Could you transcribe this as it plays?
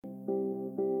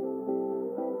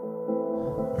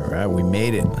All right, we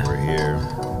made it. We're here.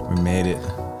 We made it.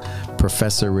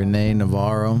 Professor Rene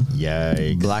Navarro.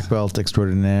 Yikes. Black Belt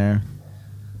extraordinaire.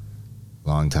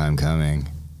 Long time coming.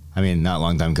 I mean, not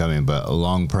long time coming, but a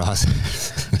long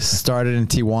process. Started in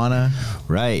Tijuana.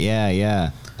 Right,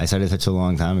 yeah. I started such a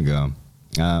long time ago.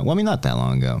 Well, I mean, not that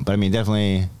long ago, but I mean,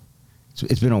 definitely,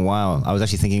 it's been a while. I was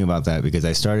actually thinking about that because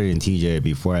I started in TJ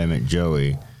before I met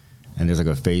Joey, and there's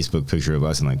like a Facebook picture of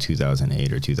us in like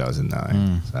 2008 or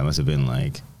 2009. So I must have been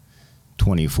like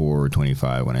 24 or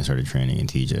 25 when I started training in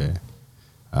TJ.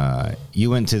 You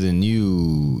went to the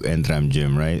new Entram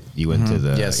gym, right? You went to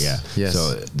the Yes.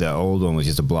 So the old one was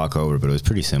just a block over, but it was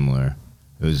pretty similar.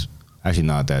 It was actually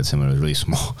not that similar. It was really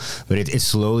small, but it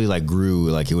slowly like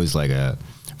grew. Like it was like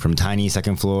from tiny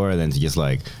second floor, then to just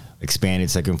like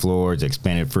expanded second floor to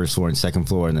expanded first floor and second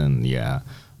floor, and then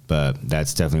But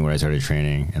that's definitely where I started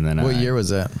training. And then what year was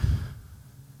that?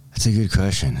 That's a good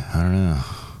question. I don't know,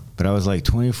 but I was like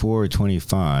 24 or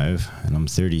 25, and I'm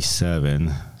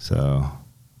 37, so.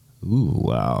 Ooh,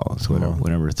 wow. So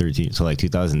whatever, 13. So like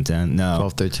 2010. No.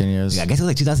 12, 13 years. Yeah, I guess it was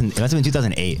like 2000. It must have been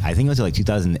 2008. I think it was like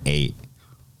 2008,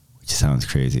 which sounds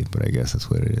crazy, but I guess that's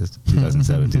what it is.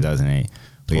 2007, 2008.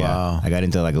 But wow. Yeah, I got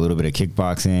into like a little bit of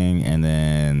kickboxing, and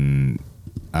then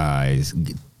I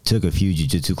took a few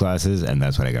jiu-jitsu classes, and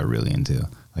that's what I got really into.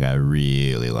 Like I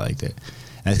really liked it.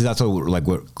 And that's also like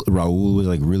what Raúl was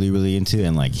like really, really into,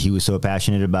 and like he was so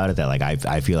passionate about it that like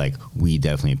I feel like we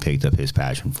definitely picked up his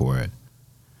passion for it.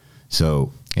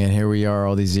 So, and here we are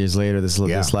all these years later. This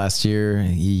last year,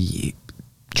 he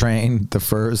trained the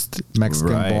first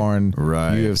Mexican-born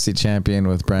UFC champion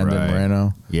with Brandon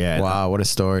Moreno. Yeah. Wow, what a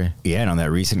story. Yeah, and on that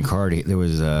recent card, there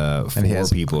was 4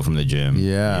 people from the gym.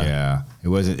 Yeah.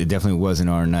 It definitely wasn't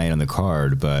our night on the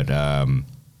card, but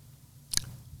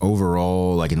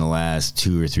overall, like in the last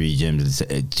 2 or 3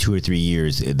 gyms, 2 or 3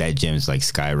 years, that gym's like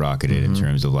skyrocketed in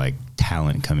terms of like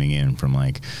talent coming in from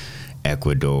like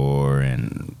Ecuador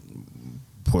and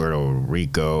Puerto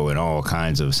Rico and all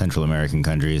kinds of Central American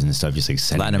countries and stuff, just like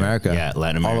Latin America. Yeah,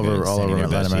 Latin America. All over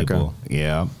Latin America. People.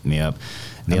 Yeah.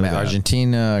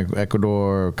 Argentina,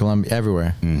 Ecuador, Colombia,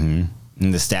 everywhere. Mm-hmm.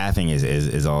 And the staffing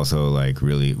is also like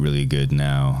really, really good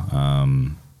now.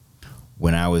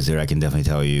 When I was there, I can definitely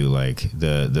tell you like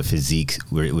the physique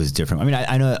where it was different. I mean,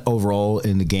 I know that overall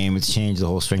in the game it's changed, the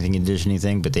whole strength and conditioning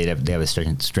thing, but they have a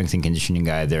strength and conditioning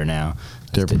guy there now.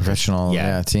 They're a professional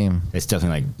team. It's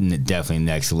definitely like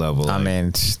next level. I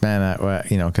mean, man,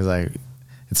 because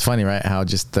it's funny, right? How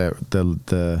just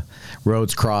the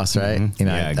roads cross, right? Mm-hmm.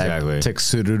 Exactly. I took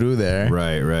Sururu there.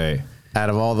 Right.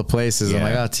 Out of all the places, I'm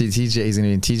like, TJ, he's going to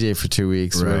be in TJ for 2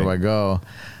 weeks. Where do I go?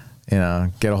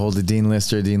 Get a hold of Dean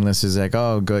Lister. Dean Lister's like,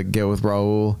 go get with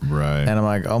Raúl. Right. And I'm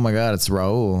like, oh my God, it's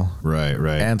Raúl. Right.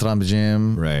 Antram's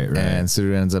gym. Right. And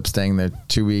Suru ends up staying there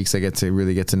 2 weeks. I get to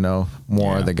really get to know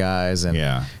more of the guys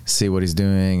and see what he's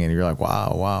doing. And you're like,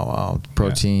 wow.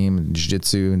 Pro team,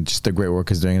 jiu-jitsu, and just the great work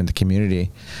he's doing in the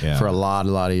community for a lot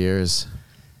of years.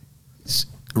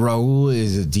 Raúl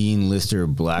is a Dean Lister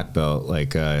black belt. Like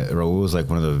Raúl is like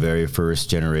one of the very first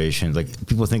generations. Like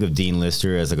people think of Dean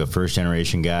Lister as like a first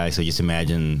generation guy. So just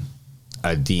imagine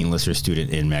a Dean Lister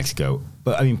student in Mexico.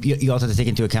 But I mean, you also have to take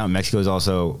into account Mexico is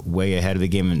also way ahead of the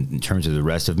game in terms of the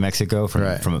rest of Mexico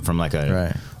from like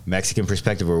a Mexican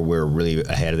perspective, where we're really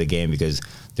ahead of the game because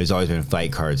there's always been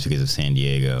fight cards because of San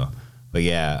Diego. But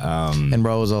and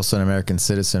Raúl is also an American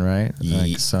citizen, right?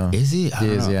 Is he? He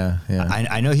is, yeah.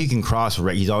 I know he can cross.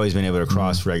 He's always been able to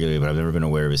cross regularly, but I've never been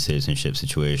aware of his citizenship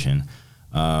situation.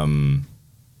 So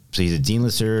he's a Dean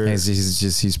Lister.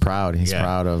 He's proud. He's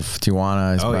proud of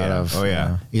Tijuana. He's proud of.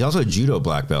 He's also a judo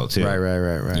black belt too.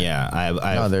 Right. Yeah, I was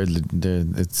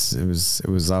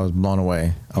blown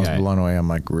away. Blown away. I'm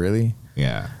like, really?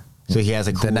 Yeah. So he has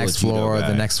a cool the next floor.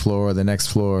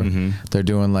 Mm-hmm. They're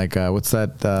doing like what's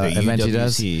that event he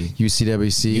does?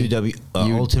 UCWC.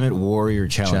 Ultimate Warrior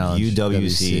Challenge.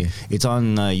 UWC. It's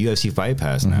on UFC Fight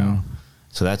Pass now.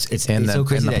 So it's so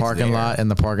crazy. In the parking lot on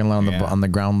the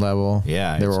ground level.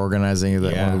 Yeah, they were organizing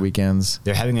one of the weekends.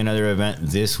 They're having another event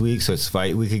this week, so it's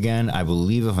Fight Week again. I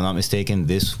believe, if I'm not mistaken,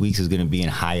 this week's is going to be in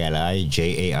Jai,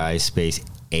 JAI space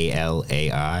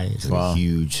ALAI. It's like a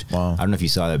huge. Wow. I don't know if you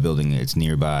saw that building. It's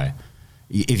nearby.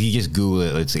 If you just Google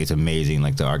it, it's amazing.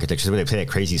 Like the architecture, where they play that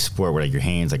crazy sport where like your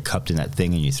hands like cupped in that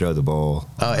thing and you throw the ball.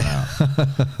 Oh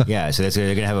yeah. So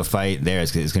they're gonna have a fight there.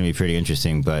 It's gonna be pretty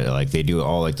interesting. But like they do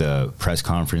all like the press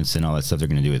conference and all that stuff. They're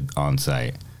gonna do it on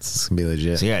site. It's gonna be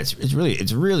legit. So yeah, it's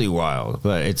really wild.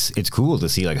 But it's cool to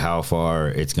see like how far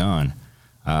it's gone.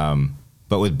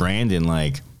 But with Brandon,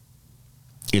 like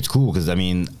it's cool because I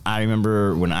mean I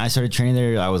remember when I started training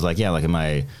there, I was like in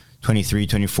my 23,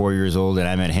 24 years old, and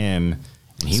I met him.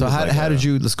 So how did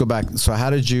you? Let's go back. So how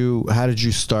did you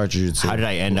start jiu-jitsu? How did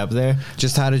I end up there?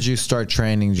 Just how did you start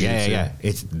training jiu-jitsu? Yeah.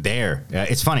 It's there.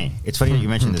 It's funny. It's funny that you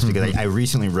mentioned this because I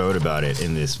recently wrote about it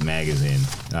in this magazine.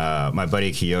 My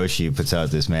buddy Kiyoshi puts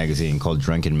out this magazine called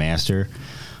Drunken Master,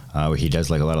 where he does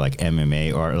like a lot of like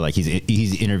MMA or like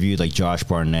he's interviewed like Josh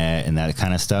Barnett and that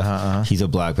kind of stuff. He's a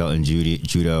black belt in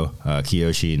judo.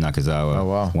 Kiyoshi Nakazawa. Oh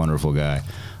wow, wonderful guy.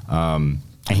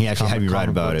 And he actually had me write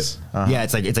about it. Yeah,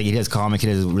 it's like he does comic. He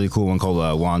does a really cool one called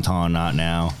Wonton Not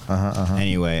Now.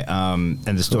 Anyway, and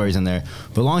the story's in there.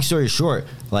 But long story short,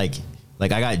 like I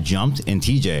got jumped in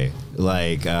TJ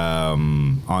like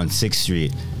on 6th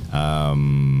Street.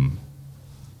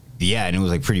 Yeah, and it was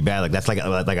like pretty bad. Like that's like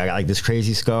I got like this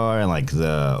crazy scar and like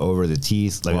the over the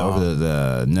teeth, like over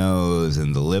the nose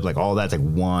and the lip, like all that's like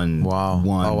one. Wow.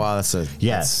 Oh wow, that's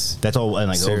all, and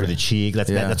like serious. Over the cheek.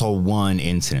 That's all one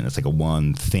incident. That's like a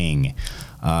one thing.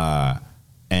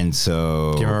 And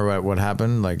so, do you remember what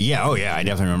happened? Like, yeah, I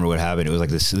definitely remember what happened. It was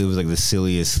like this. It was like the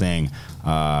silliest thing.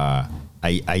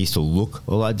 I used to look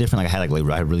a lot different. Like I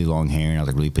had really long hair and I was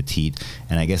like really petite.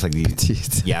 And I guess like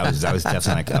petite. Yeah, I was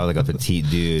definitely like I was like a petite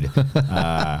dude.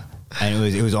 And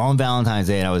it was on Valentine's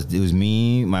Day, and it was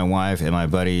me, my wife, and my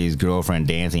buddy's girlfriend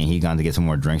dancing, and he'd gone to get some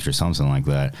more drinks or something like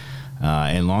that.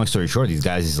 And long story short, these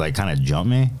guys just like kind of jumped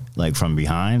me like from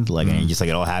behind, like and it just like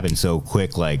it all happened so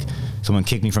quick. Like someone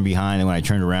kicked me from behind, and when I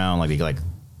turned around, like they like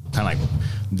kind of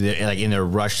like in their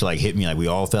rush to like hit me, like we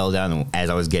all fell down, and as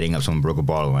I was getting up, someone broke a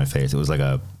bottle in my face. It was like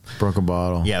broke a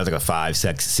bottle. Yeah, it was like a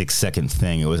 5-6 second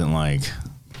thing. It wasn't like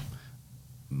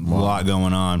a lot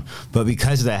going on, but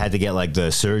because of that, I had to get like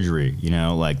the surgery, you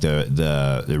know, like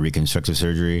the reconstructive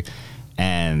surgery.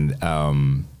 And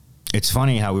it's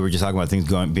funny how we were just talking about things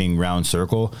being round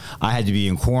circle. I had to be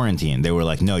in quarantine. They were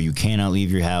like, no, you cannot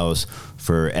leave your house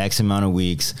for X amount of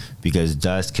weeks because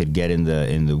dust could get in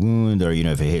the wound, or, you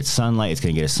know, if it hits sunlight, it's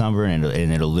going to get a sunburn,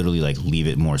 and it'll literally like leave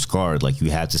it more scarred. Like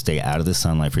you have to stay out of the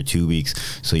sunlight for 2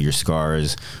 weeks so your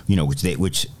scars, you know,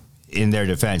 which in their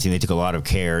defense, they took a lot of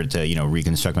care to, you know,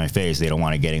 reconstruct my face. They don't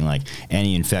want it getting like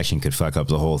any infection could fuck up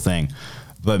the whole thing.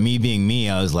 But me being me,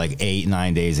 I was like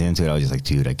 8-9 days into it. I was just like,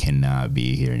 dude, I cannot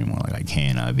be here anymore. Like I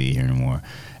cannot be here anymore.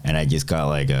 And I just got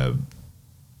like a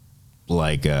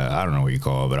I don't know what you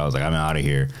call it, but I was like, I'm out of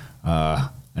here.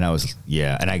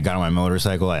 And I got on my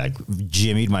motorcycle. I like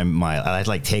jimmied I had to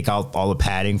like take out all the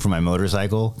padding from my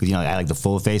motorcycle, because, you know, I had like the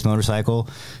full face motorcycle,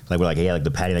 like we're like, yeah, like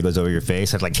the padding that goes over your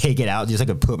face. I had to like take it out just so I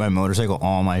could put my motorcycle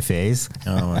on my face.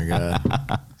 Oh my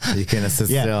god, you couldn't sit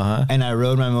still, huh? And I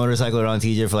rode my motorcycle around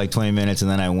TJ for like 20 minutes,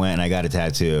 and then I went and I got a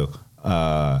tattoo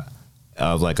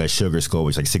of like a sugar skull,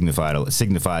 which like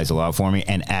signifies a lot for me.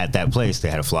 And at that place, they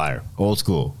had a flyer, old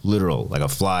school, literal, like a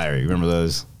flyer. You remember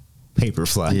those? Paper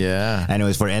flyer. Yeah. And it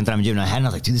was for Anthem Gym, and I had it, and I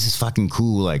was like, dude, this is fucking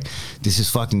cool. Like, this is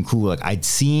fucking cool. Like, I'd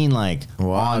seen like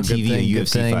on TV a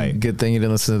UFC fight. Good thing you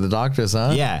didn't listen to the doctors,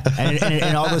 huh? Yeah. And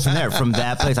it all goes from there. From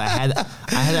that place, I had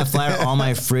that flyer on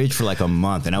my fridge for like a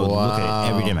month, and I would look at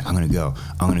it every day. I'm like, I'm gonna go.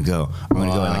 And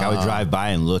like I would drive by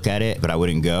and look at it, but I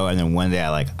wouldn't go. And then one day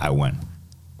I went.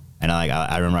 And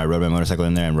I remember I rode my motorcycle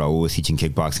in there, and Raúl was teaching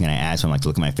kickboxing, and I asked him like to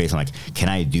look at my face. I'm like, can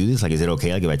I do this? Like, is it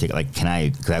okay? Like, if I take, like, can I,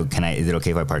 is it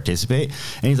okay if I participate?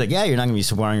 And he's like, yeah, you're not gonna be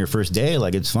sparring your first day.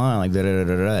 Like, it's fine. Like, da da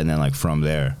da da. And then like from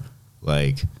there,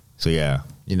 like, so yeah.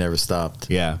 You never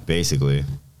stopped. Yeah, basically.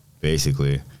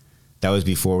 That was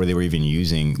before where they were even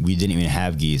using. We didn't even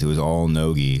have gis. It was all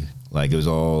no gi. Like, it was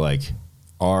all like.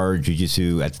 Our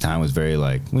jiu-jitsu at the time was very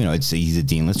like, you know, he's a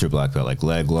Dean Lister black belt, like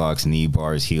leg locks, knee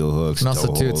bars, heel hooks, and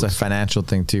also too, it's a financial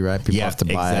thing too, right? People have to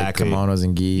buy kimonos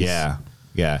and gis. Yeah.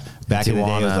 Back in the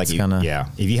day, it was like,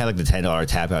 if you had like the $10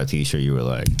 tap out T-shirt, you were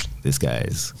like, this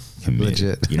guy's committed.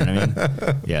 Legit. You know what I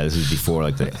mean? Yeah, this was before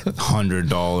like the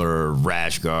 $100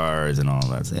 rash guards and all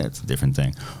that. Yeah, it's a different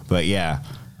thing, but yeah,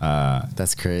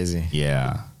 that's crazy.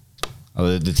 Yeah,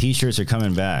 the T-shirts are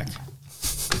coming back.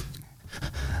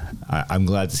 I'm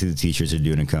glad to see the T-shirts are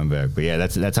doing a comeback. But yeah,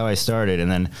 that's how I started. And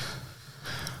then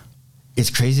it's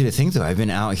crazy to think, though. I've been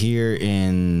out here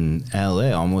in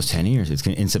LA almost 10 years.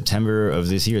 In September of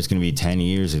this year, it's going to be 10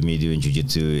 years of me doing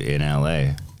jiu-jitsu in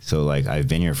LA. So like I've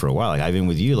been here for a while. Like I've been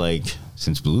with you like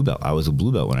since blue belt. I was a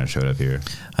blue belt when I showed up here.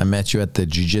 I met you at the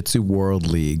Jiu-Jitsu World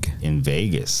League in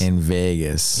Vegas.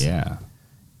 Yeah.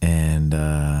 And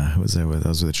who was I with? I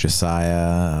was with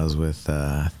Josiah. I was with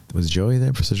was Joey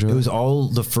there, Professor Joey? It was all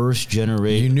the first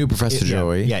generation. You knew Professor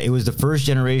Joey. Yeah, it was the first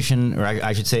generation, or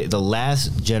I should say the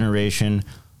last generation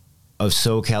of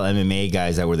SoCal MMA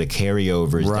guys that were the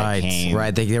carryovers that came.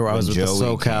 Right, I was with Joey the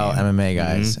SoCal MMA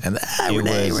guys. Mm-hmm. And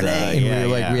Renee.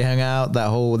 And we hung out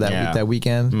that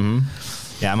weekend.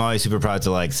 Mm-hmm. Yeah, I'm always super proud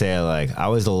to like say like I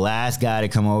was the last guy to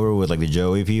come over with like the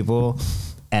Joey people,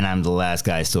 and I'm the last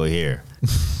guy still here.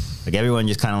 Like everyone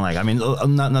just kind of like, I mean,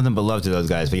 nothing but love to those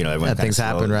guys, but you know, everyone things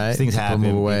happen, right? Things happen.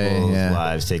 Move away. People's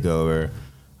lives take over.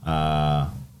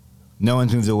 No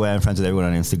one's moved away. I'm friends with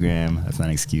everyone on Instagram. That's not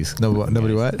an excuse.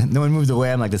 Nobody what? No one moved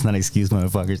away. I'm like, that's not an excuse,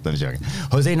 motherfuckers. No, I'm joking.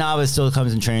 Jose Navas still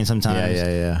comes and trains sometimes.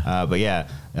 But yeah,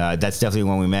 that's definitely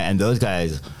when we met. And those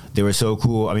guys, they were so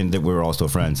cool. I mean, we were all still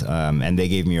friends. And they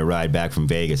gave me a ride back from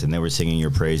Vegas, and they were singing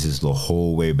your praises the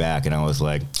whole way back. And I was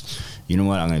like, you know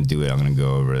what? I'm gonna do it. I'm gonna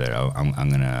go over there. I'm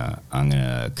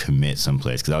gonna commit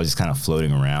someplace, because I was just kind of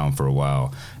floating around for a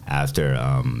while after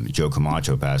Joe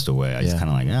Camacho passed away. I just kind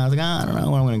of like, I was like, I don't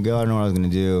know where I'm gonna go. I don't know what I was gonna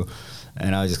do.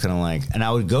 And I was just kind of like, and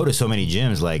I would go to so many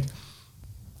gyms. Like,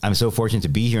 I'm so fortunate to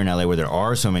be here in LA where there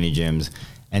are so many gyms.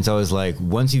 And so I was like,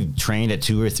 once you've trained at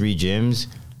 2 or 3 gyms,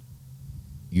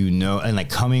 you know, and like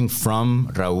coming from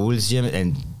Raúl's gym,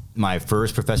 and my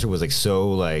first professor was like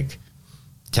so like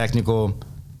technical,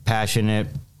 passionate,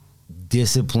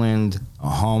 disciplined,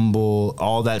 humble,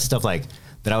 all that stuff, like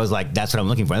that I was like, that's what I'm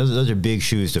looking for. Those are big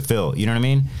shoes to fill, you know what I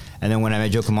mean? And then when I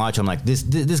met Joe Camacho, I'm like, this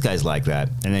guy's like that.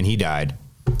 And then he died.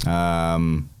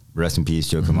 Rest in peace,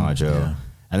 Joe Camacho. Yeah.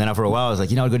 And then for a while I was like,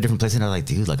 you know, I'd go to different places, and I was like,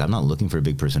 dude, like I'm not looking for a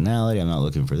big personality, I'm not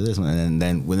looking for this one. And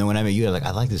then when I met you, I was like,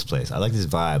 I like this place, I like this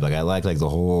vibe, like I like the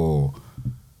whole.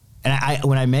 And I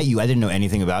when I met you, I didn't know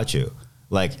anything about you,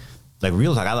 like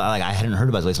real talk. I hadn't heard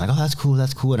about this place. I'm like, oh,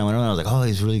 that's cool. And I went on, I was like, oh,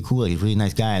 he's really cool. Like, he's a really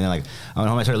nice guy. And then like, I went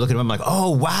home, I started looking at him. I'm like,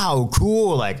 oh, wow,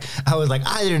 cool. Like, I was like,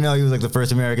 I didn't know he was like the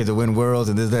first American to win worlds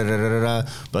and this, da, da, da, da, da.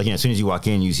 But like, you know, as soon as you walk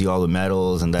in, you see all the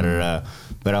medals and da, da, da.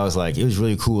 But I was like, it was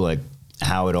really cool, like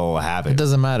how it all happened. It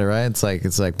doesn't matter, right? It's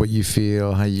like what you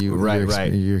feel, how you,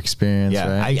 your experience.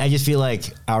 Yeah. Right? I just feel like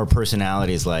our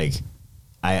personalities, like,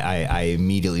 I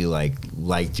immediately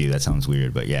liked you. That sounds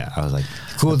weird, but yeah, I was like,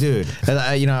 cool dude. And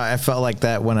I felt like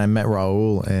that when I met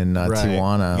Raúl in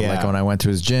Tijuana. Yeah. Like when I went to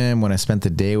his gym, when I spent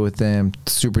the day with him,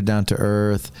 super down to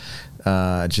earth.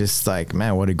 Just like,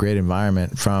 man, what a great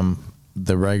environment. From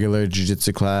the regular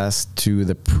jiu-jitsu class to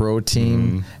the pro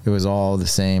team, it was all the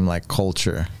same like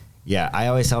culture. Yeah, I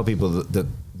always tell people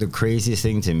the craziest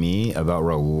thing to me about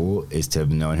Raúl is to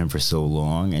have known him for so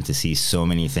long and to see so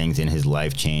many things in his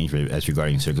life change as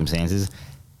regarding circumstances.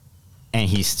 And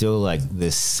he's still like the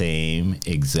same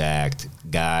exact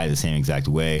guy, the same exact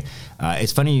way.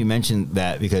 It's funny you mentioned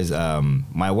that, because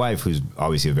my wife, who's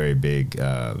obviously a very big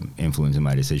influence in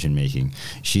my decision making,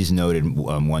 she's noted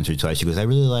once or twice. She goes, I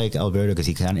really like Alberto because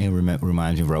he kind of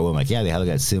reminds me of Raúl. I'm like, yeah, they have like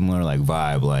that similar like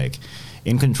vibe, like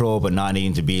in control, but not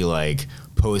needing to be like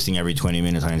posting every 20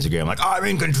 minutes on Instagram, like, oh, I'm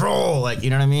in control, like, you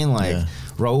know what I mean? Like,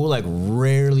 Raúl like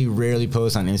rarely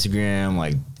posts on Instagram,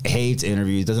 like hates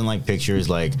interviews, doesn't like pictures,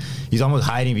 like he's almost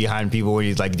hiding behind people when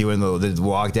he's like doing the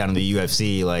walk down in the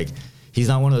UFC. Like, he's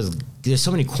not one of those. There's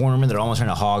so many cornermen that are almost trying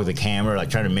to hog the camera, like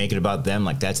trying to make it about them.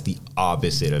 Like, that's the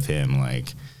opposite of him.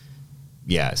 Like,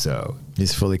 yeah, so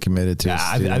he's fully committed to. Yeah,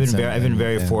 I've been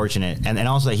very fortunate, and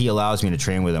also that he allows me to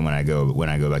train with him when I go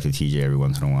back to TJ every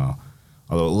once in a while.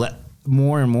 Although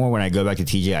more and more when I go back to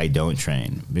TJ, I don't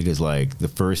train, because like the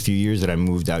first few years that I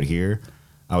moved out here,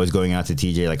 I was going out to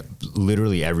TJ like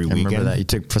literally every weekend. I remember that. You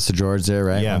took Professor George there,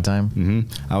 right? Yeah. One time?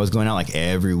 I was going out like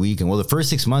every weekend. Well, the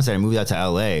first 6 months that I moved out to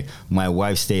LA, my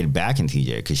wife stayed back in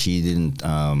TJ because she didn't,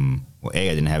 I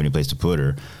didn't have any place to put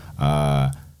her.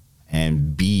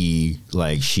 And B,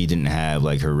 like she didn't have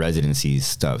like her residency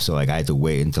stuff. So like I had to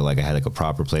wait until like I had like a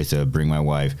proper place to bring my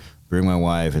wife,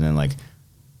 and then like,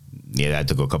 yeah, that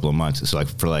took a couple of months. So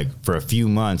for a few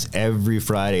months, every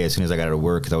Friday, as soon as I got out of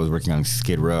work, because I was working on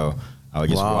Skid Row, I would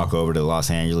just walk over to Los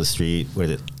Angeles Street,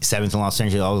 7th and Los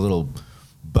Angeles, all the little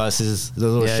buses, the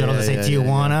little shuttles that say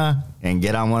Tijuana, and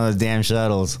get on one of those damn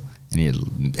shuttles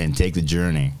and take the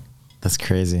journey. That's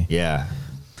crazy. Yeah.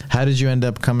 How did you end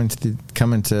up coming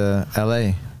to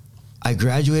LA? I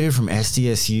graduated from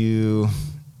SDSU.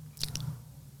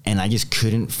 And I just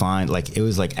couldn't find, like, it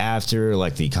was like after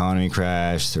like the economy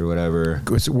crashed or whatever.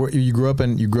 So you grew up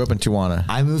in Tijuana.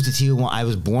 I moved to Tijuana. I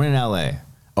was born in LA.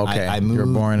 Okay, I moved. You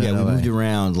were born in LA. We moved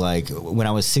around. Like when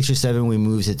I was 6 or 7, we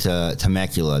moved it to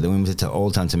Temecula. Then we moved it to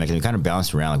Old Town Temecula. We kind of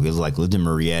bounced around. Like we lived in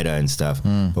Murrieta and stuff.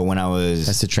 But when I was,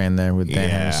 I used to train there with Dan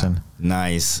Henderson.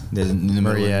 Nice.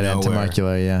 Murrieta and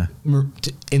Temecula, yeah.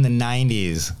 In the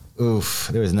 90s, oof,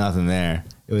 there was nothing there.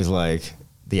 It was like,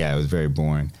 it was very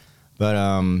boring. But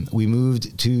we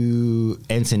moved to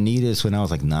Encinitas when I was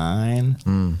like 9,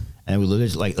 and we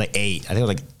lived there like 8. I think it was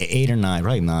like 8 or 9,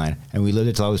 probably 9. And we lived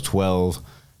there till I was 12,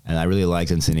 and I really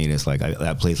liked Encinitas. Like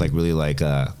that place, like really like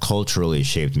culturally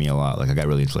shaped me a lot. Like I got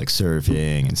really into like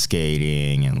surfing and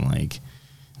skating, and like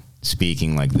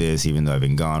speaking like this, even though I've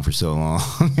been gone for so long.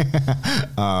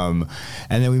 And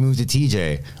then we moved to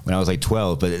TJ when I was like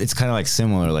 12, but it's kind of like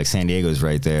similar, like San Diego's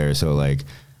right there. So like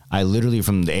I literally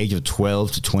from the age of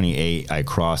 12 to 28, I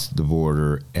crossed the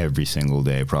border every single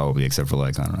day, probably except for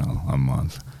like, I don't know, a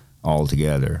month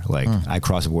altogether. Like I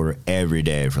crossed the border every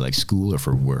day for like school or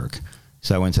for work.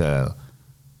 So I went to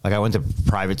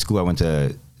private school. I went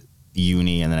to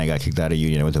uni, and then I got kicked out of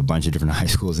uni. I went to a bunch of different high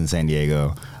schools in San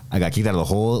Diego. I got kicked out of the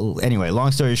whole. Anyway,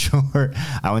 long story short,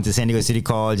 I went to San Diego City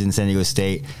College and San Diego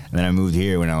State, and then I moved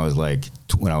here when I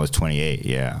was 28.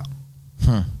 Yeah,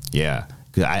 yeah.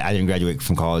 Because I didn't graduate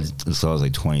from college until I was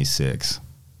like 26.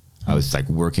 I was like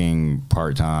working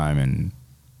part time and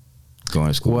going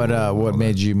to school. What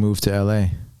made you move to LA?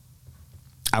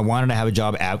 I wanted to have a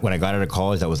job when I got out of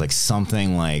college that was like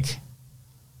something like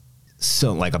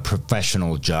a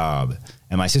professional job.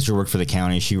 And my sister worked for the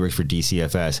county. She worked for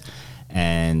DCFS.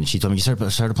 And she told me, you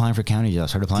start applying for county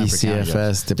jobs. Start applying for county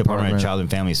jobs. Department of Child and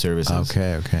Family Services.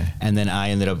 Okay. And then I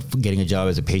ended up getting a job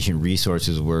as a patient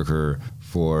resources worker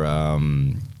for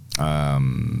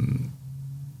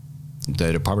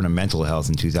the Department of Mental Health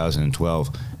in 2012.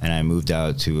 And I moved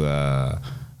out to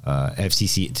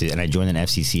FCC, and I joined an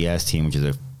FCCS team, which is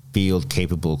a field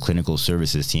capable clinical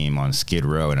services team on Skid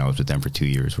Row. And I was with them for 2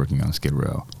 years working on Skid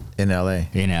Row. In LA?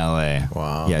 In LA.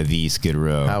 Wow. Yeah, the Skid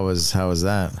Row. How was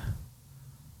that?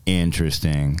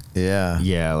 Interesting.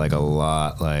 Yeah, like a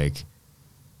lot. Like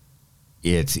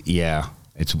it's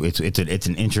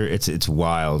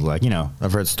wild. Like, you know,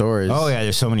 I've heard stories. Oh yeah,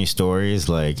 there's so many stories.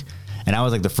 Like, and I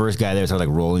was like the first guy there, so I was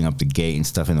like rolling up the gate and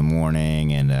stuff in the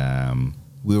morning, and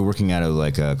we were working out of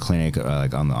like a clinic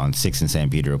like on 6th and San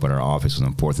Pedro, but our office was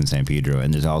on 4th and San Pedro,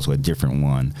 and there's also a different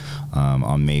one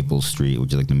on Maple Street,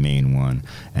 which is like the main one.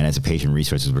 And as a patient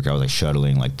resources worker, I was like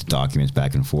shuttling like the documents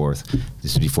back and forth.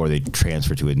 This is before they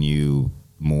transferred to a new,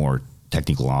 more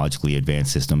technologically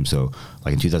advanced system. So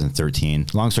like in 2013,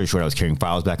 long story short, I was carrying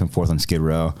files back and forth on Skid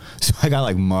Row. So I got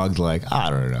like mugged like, I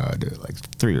don't know, dude, like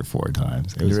 3 or 4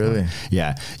 times. It was really? Fun.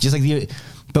 Yeah. Just like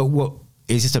but what,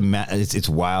 it's just it's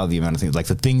wild, the amount of things, like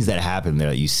the things that happen there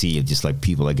that you see, just like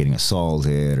people like getting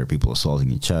assaulted or people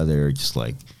assaulting each other, just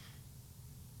like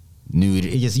nude,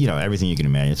 it just, you know, everything you can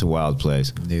imagine. It's a wild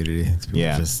place. Nudity.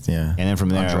 Yeah. And then from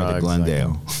there, I went to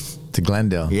Glendale. To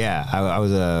Glendale. Yeah. I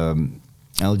was a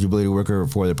eligibility worker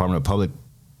for the Department of Public,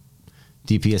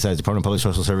 DPSI, Department of Public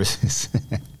Social Services.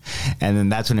 And then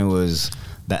that's when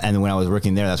and when I was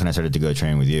working there, that's when I started to go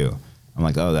train with you. I'm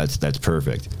like, oh, that's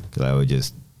perfect. Because I would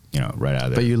just, you know, right out of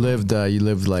there. But you lived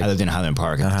like... I lived in Highland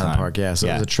Park at the time. Highland Park, yeah. So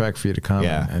it was a trek for you to come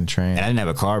and train. And I didn't have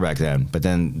a car back then. But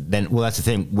then, well, that's the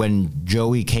thing. When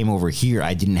Joey came over here,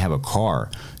 I didn't have a car.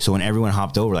 So when everyone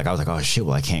hopped over, like, I was like, oh, shit,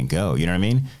 well, I can't go. You know what I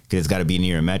mean? Because it's got to be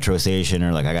near a metro station,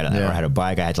 or like I never had a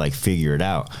bike. I had to like figure it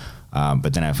out.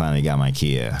 But then I finally got my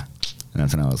Kia. And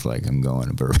that's when I was like, I'm going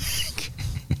to Burbank.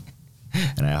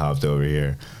 And I hopped over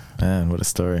here. Man, what a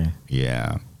story.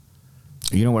 Yeah.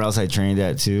 You know what else I trained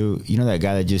at too? You know that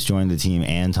guy that just joined the team,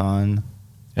 Anton?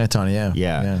 Anton, yeah.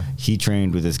 Yeah. He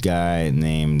trained with this guy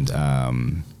named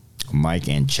Mike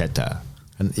Anchetta.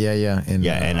 In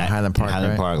Highland Park,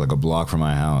 Highland Park, like a block from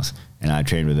my house. And I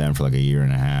trained with them for like a year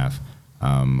and a half.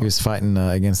 He was fighting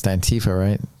against Antifa,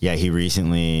 right? Yeah, he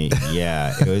recently.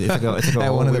 Yeah, it's like a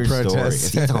whole one of the weird protests.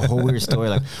 story. It's like a whole weird story.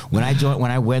 Like when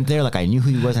I went there, like I knew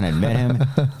who he was and I'd met him,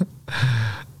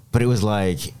 but it was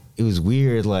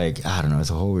weird. Like I don't know, it's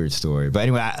a whole weird story. But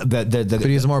anyway, but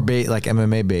he was more like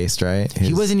MMA based, right?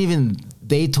 He wasn't even.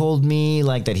 They told me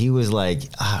like that he was like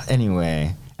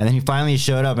anyway, and then he finally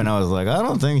showed up, and I was like, I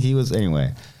don't think he was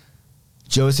anyway.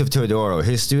 Joseph Teodoro,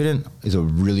 his student, is a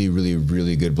really, really,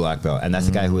 really good black belt. And that's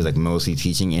the guy who was like mostly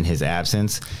teaching in his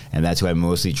absence. And that's who I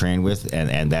mostly trained with.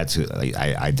 And that's who, like,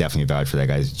 I definitely vouch for that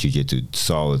guy's jiu-jitsu,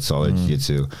 solid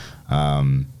jiu-jitsu.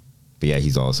 But yeah,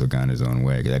 he's also gone his own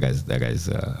way. That guy's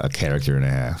a character and a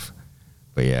half.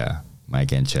 But yeah,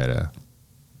 Mike Anchetta.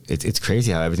 It's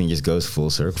crazy how everything just goes full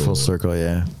circle. Full circle,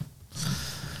 yeah.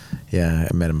 Yeah,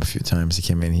 I met him a few times. He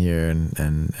came in here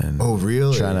and oh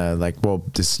really? Trying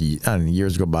to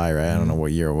years go by, right? I don't know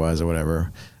what year it was or whatever,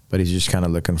 but he's just kind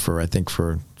of looking for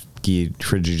gi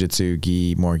for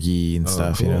jiu-jitsu, more gi and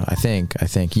stuff. Cool. You know, I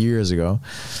think years ago,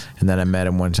 and then I met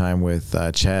him one time with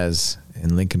Chaz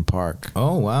in Lincoln Park.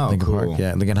 Oh wow, Lincoln cool. Park,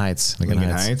 yeah, Lincoln Heights. Lincoln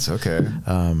Heights, okay.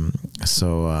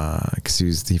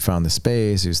 Because he found the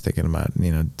space, he was thinking about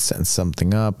setting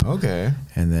something up. Okay,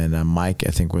 and then Mike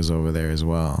I think was over there as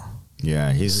well.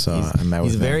 Yeah, he's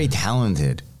very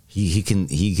talented. He can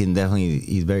definitely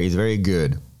he's very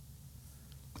good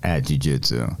at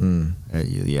jiu-jitsu.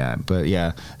 Yeah, but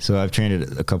yeah. So I've trained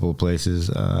at a couple of places.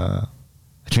 I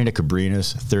trained at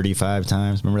Cabrina's 35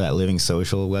 times. Remember that Living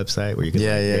Social website where you could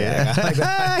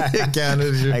I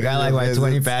got like my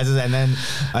 20 passes, and then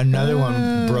another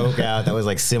one broke out that was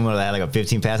like similar. That had like a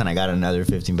 15 pass, and I got another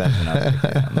 15 pass. And I was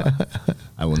like,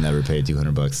 I will never pay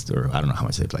 $200, or I don't know how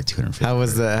much they like $250. How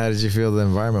was that? How did you feel the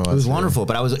environment was? It was wonderful,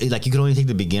 but I was like, you could only take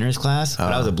the beginner's class,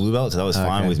 but I was a blue belt, so that was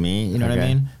fine with me. You know what I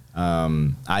mean?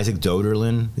 Isaac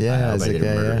Doderlin. Yeah, I hope Isaac, I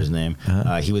didn't murder his name.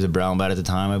 He was a brown belt at the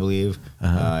time, I believe,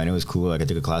 and it was cool. Like I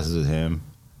took classes with him.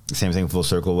 Same thing, full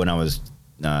circle. When I was,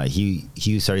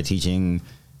 he started teaching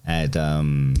at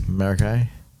Maracay.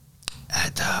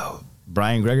 At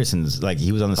Brian Gregerson's. Like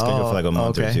he was on the schedule for like a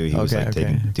month or two. He was like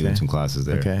doing some classes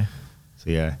there. Okay. So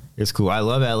yeah, it's cool. I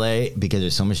love LA because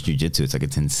there's so much jiu-jitsu. It's like,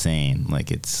 it's insane. Like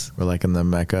we're like in the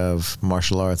mecca of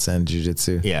martial arts and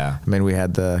jiu-jitsu. Yeah. I mean, we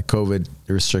had the COVID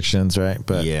restrictions, right?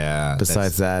 But yeah,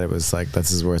 besides that, it was like, this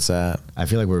is where it's at. I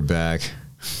feel like we're back.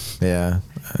 Yeah.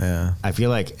 Yeah. I feel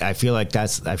like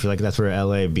that's where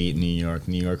LA beat New York.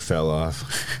 New York fell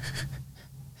off.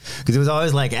 Because it was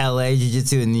always like LA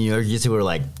Jiu-Jitsu and New York Jiu-Jitsu were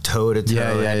like toe to toe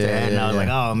and I was like,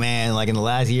 oh man, like in the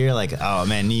last year, like, oh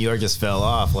man, New York just fell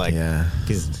off, like,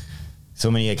 because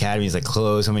so many academies like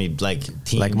closed, so many like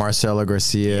teams, like Marcelo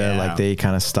Garcia, like they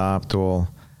kind of stopped. Well,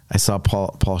 I saw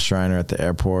Paul Schreiner at the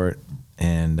airport,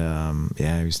 and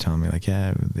he was telling me like,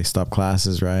 they stopped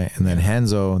classes, right? And then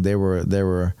Henzo, they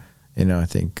were, you know, I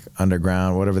think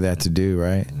underground, whatever they had to do,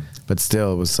 right? But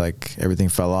still, it was like everything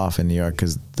fell off in New York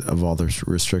because of all the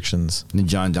restrictions. And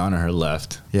John Danaher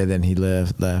left. Yeah, then he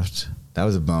left. That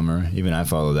was a bummer. Even I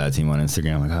followed that team on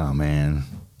Instagram. I'm like, oh man,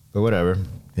 but whatever.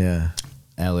 Yeah,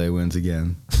 LA wins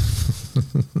again.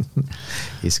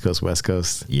 East Coast, West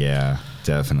Coast. Yeah,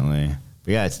 definitely.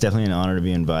 But yeah, it's definitely an honor to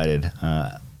be invited.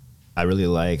 I really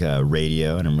like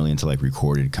radio, and I'm really into like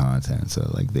recorded content. So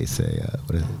like they say,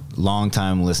 what is it? Long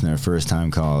time listener, first time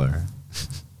caller.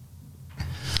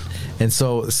 And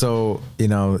so you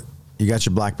know, you got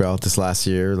your black belt this last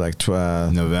year, like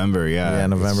November,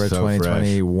 November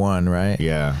 2021, right?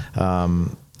 Yeah.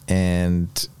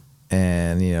 And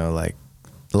you know, like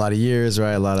a lot of years,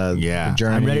 right? A lot of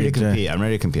journey. I'm ready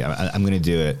to compete. I'm gonna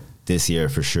do it this year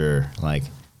for sure. Like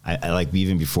I like,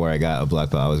 even before I got a black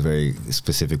belt, I was very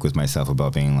specific with myself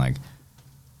about being like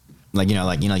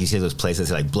you see those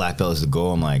places like black belt is the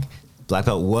goal. I'm like, black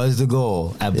belt was the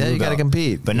goal at blue belt. You got to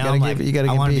compete. But now I'm like,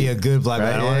 I want to be a good black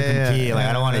belt. I don't want to compete. Like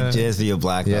I don't want to just be a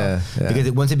black belt.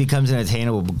 Because once it becomes an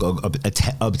obtainable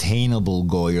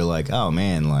goal, you're like, oh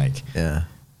man, like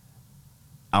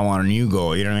I want a new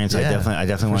goal. You know what I mean? So I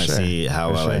definitely want to see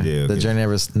how well I do. The journey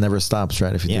never stops,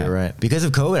 right? If you do it right. Because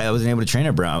of COVID, I wasn't able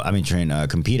to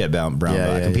compete at brown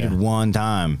belt. I competed one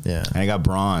time, and I got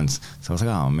bronze. So I was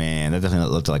like, oh man, that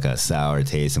definitely looked like a sour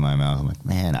taste in my mouth. I'm like,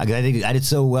 man, I did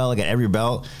so well like at every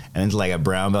belt, and then like a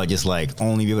brown belt, just like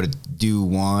only be able to do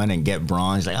one and get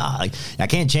bronze. Like, I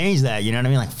can't change that. You know what I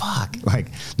mean? Like, fuck. Like,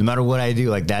 no matter what I do,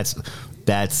 like that's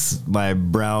my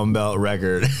brown belt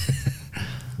record.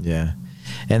 Yeah.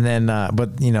 And then,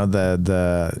 but you know,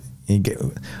 I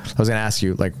was gonna ask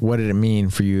you, like, what did it mean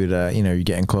for you to, you know, you're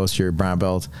getting close to your brown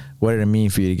belt? What did it mean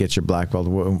for you to get your black belt?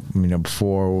 What, you know,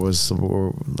 before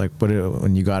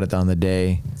when you got it on the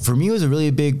day? For me, it was a really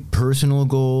big personal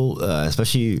goal,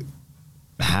 especially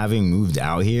having moved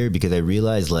out here, because I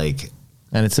realized like.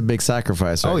 And it's a big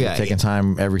sacrifice, right? You're taking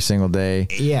time every single day.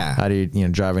 Yeah. How do you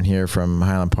know, driving here from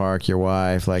Highland Park, your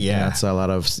wife, like, you know, it's a lot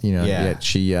of, you know, yet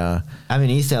she, I'm in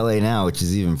East LA now, which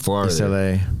is even farther. East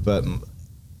LA. But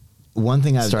one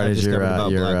thing I've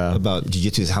discovered about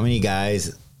jiu-jitsu is how many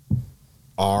guys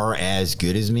are as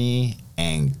good as me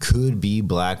and could be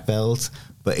black belts,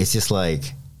 but it's just like,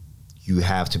 you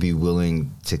have to be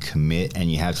willing to commit, and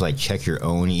you have to like check your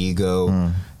own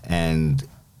ego and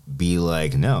be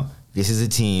like, no. This is a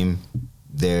team.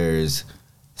 There's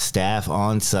staff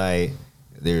on site.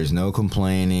 There's no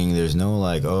complaining. There's no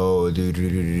like, like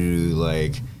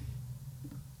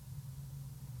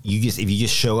if you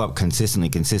just show up consistently,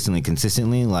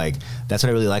 like that's what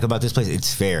I really like about this place.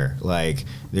 It's fair. Like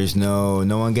there's no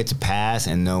one gets a pass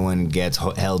and no one gets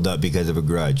held up because of a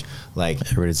grudge. Like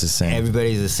everybody's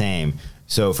the same.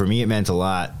 So for me, it meant a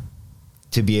lot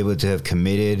to be able to have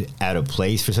committed at a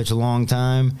place for such a long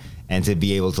time. And to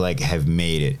be able to like have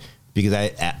made it, because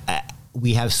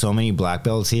we have so many black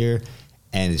belts here,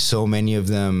 and so many of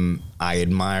them, I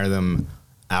admire them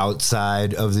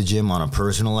outside of the gym on a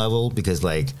personal level, because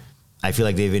like I feel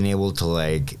like they've been able to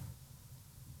like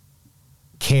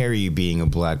carry being a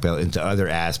black belt into other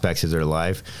aspects of their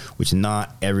life, which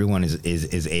not everyone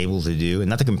is able to do. And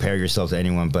not to compare yourself to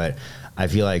anyone, but I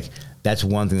feel like that's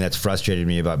one thing that's frustrated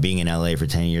me about being in LA for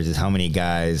 10 years is how many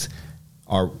guys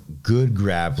are good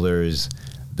grapplers,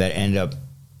 that end up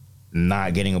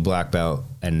not getting a black belt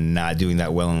and not doing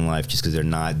that well in life just because they're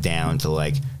not down to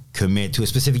like commit to a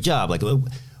specific job. Like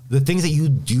the things that you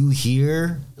do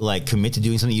here, like commit to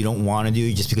doing something you don't want to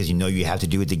do just because you know you have to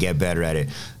do it to get better at it.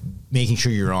 Making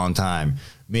sure you're on time,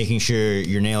 making sure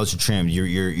your nails are trimmed,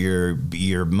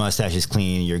 your mustache is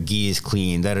clean, your gi is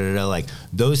clean, like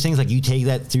those things, like you take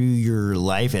that through your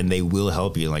life and they will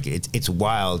help you. Like it's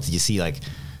wild to see like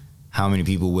how many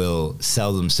people will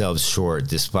sell themselves short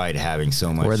despite having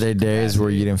so much. Were there days where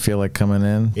you didn't feel like coming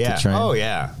in? Yeah. To train?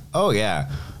 Oh yeah.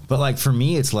 But like for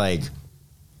me, it's like,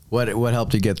 what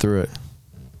helped you get through it?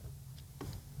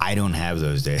 I don't have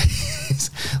those days.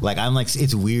 Like I'm like,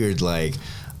 it's weird. Like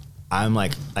I'm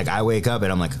like I wake up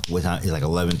and I'm like, what time? It's like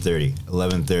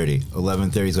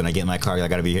 11:30 is when I get in my car. I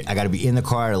gotta be in the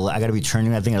car. I gotta be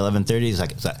turning that thing at 11:30. It's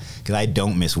like, because I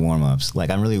don't miss warm ups. Like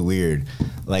I'm really weird.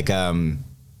 Like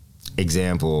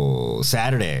example,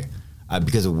 Saturday,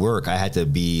 because of work, I had to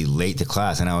be late to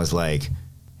class, and I was like,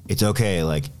 it's okay.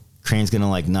 Like Crane's gonna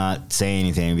like not say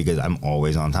anything because I'm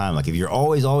always on time. Like if you're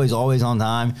always on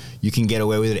time, you can get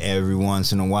away with it every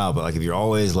once in a while. But like if you're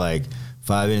always like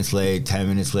 5 minutes late, 10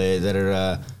 minutes late,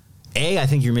 I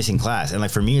think you're missing class. And like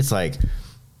for me, it's like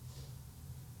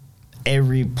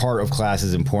every part of class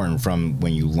is important, from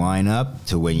when you line up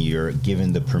to when you're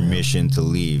given the permission to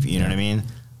leave. You know what I mean?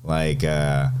 Like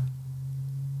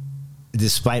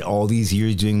despite all these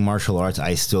years doing martial arts,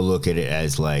 I still look at it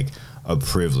as like a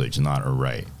privilege, not a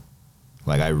right.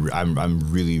 Like I'm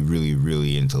really, really,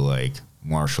 really into like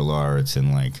martial arts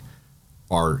and like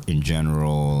art in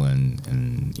general,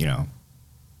 and you know,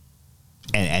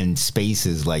 and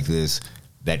spaces like this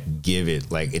that give it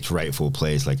like its rightful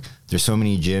place. Like there's so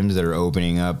many gyms that are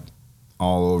opening up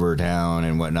all over town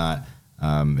and whatnot,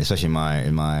 especially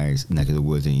in my neck of the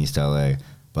woods in East LA.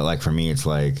 But like for me, it's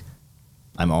like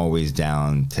I'm always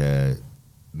down to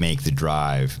make the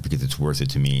drive because it's worth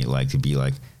it to me. Like to be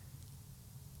like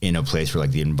in a place where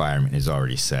like the environment is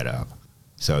already set up.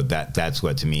 So that's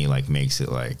what to me like makes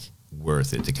it like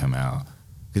worth it to come out.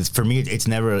 Because for me, it's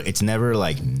never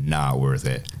like not worth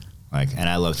it. Like, and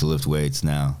I love to lift weights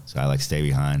now, so I like stay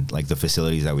behind. Like the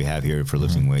facilities that we have here for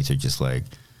lifting weights are just like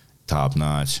top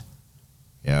notch.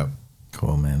 Yep.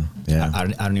 Cool, man. Yeah. I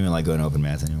don't even like going to open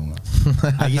mats anymore.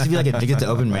 I used to be like addicted to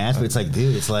open mats, but it's like,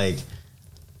 dude, it's like,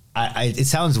 it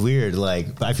sounds weird,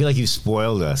 like, but I feel like you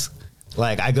spoiled us.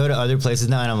 Like I go to other places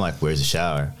now and I'm like, where's the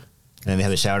shower? And they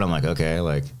have the shower and I'm like, okay,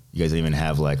 like you guys don't even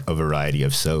have like a variety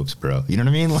of soaps, bro. You know what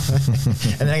I mean? Like,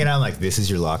 and then I get out, I'm like, this is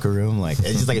your locker room? Like,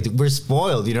 it's just like, we're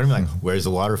spoiled. You know what I mean? Like, where's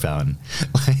the water fountain?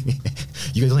 Like,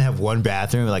 you guys only have one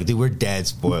bathroom? Like, dude, we're dead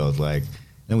spoiled. Like,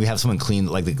 then we have someone clean,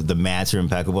 like the mats are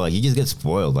impeccable. Like, you just get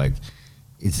spoiled. Like,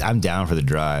 I'm down for the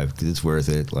drive because it's worth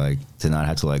it. Like, to not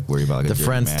have to like worry about like the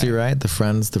friends too, right? The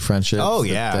friendships. Oh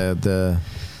yeah.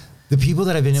 The people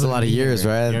that I've been able to a lot of years,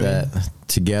 right? You know that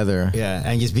together. Yeah,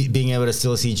 and just being able to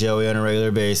still see Joey on a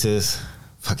regular basis.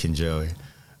 Fucking Joey.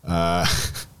 I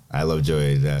love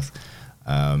Joey to death.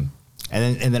 And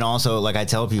then also, like I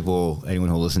tell people, anyone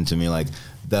who listens to me, like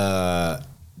the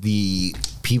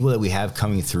people that we have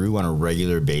coming through on a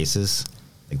regular basis,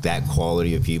 like that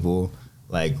quality of people,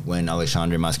 like when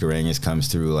Alexandre Mascarenhas comes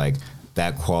through, like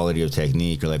that quality of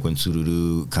technique, or like when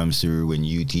Sururu comes through when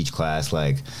you teach class,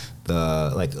 like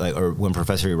or when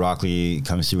Professor Iraqli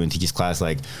comes through and teaches class,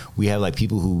 like we have like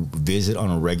people who visit on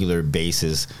a regular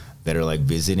basis that are like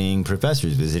visiting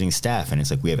professors, visiting staff, and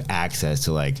it's like we have access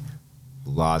to like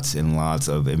lots and lots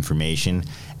of information.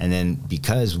 And then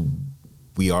because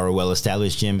we are a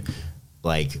well-established gym,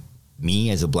 like me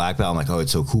as a black belt, I'm like, oh,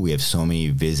 it's so cool. We have so many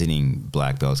visiting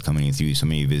black belts coming through, so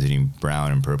many visiting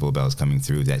brown and purple belts coming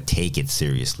through that take it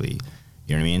seriously.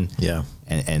 You know what I mean? Yeah.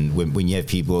 And when you have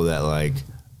people that like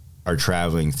are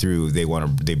traveling through, they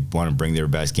want to bring their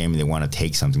best game and they want to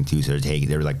take something too. So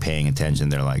they're like paying attention.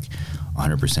 They're like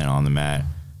 100% on the mat.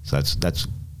 So that's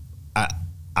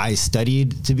I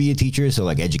studied to be a teacher, so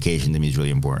like education to me is really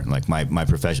important. Like my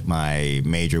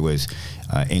major was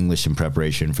English in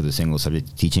preparation for the single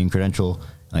subject teaching credential.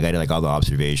 Like I did like all the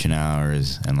observation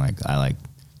hours and like I like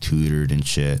tutored and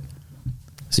shit.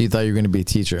 So you thought you were going to be a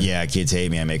teacher? Yeah, kids hate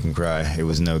me. I make them cry. It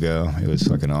was no go. It was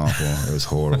fucking awful. It was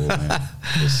horrible, man.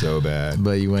 It was so bad.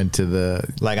 But you went to the...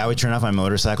 Like, I would turn off my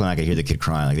motorcycle and I could hear the kid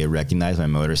crying. Like, they recognized my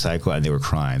motorcycle and they were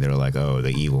crying. They were like, oh, the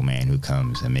evil man who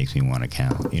comes and makes me want to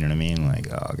count. You know what I mean? Like,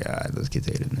 oh, God, those kids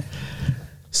hated me.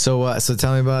 So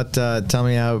tell me about... tell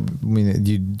me how... I mean,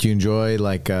 do you enjoy,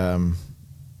 like...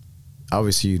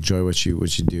 obviously, you enjoy what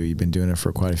you do. You've been doing it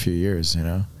for quite a few years, you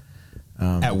know?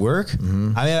 At work?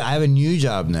 Mm-hmm. I have a new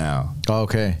job now. Oh,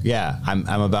 okay. Yeah,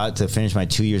 I'm about to finish my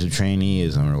 2 years of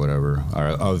traineeism or whatever, or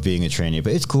of being a trainee.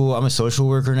 But it's cool. I'm a social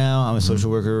worker now. I'm a social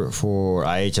worker for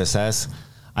IHSS.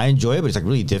 I enjoy it, but it's like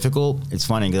really difficult. It's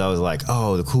funny because I was like,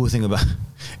 oh, the cool thing about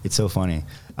it's so funny.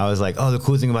 I was like, oh, the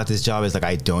cool thing about this job is like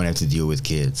I don't have to deal with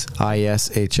kids.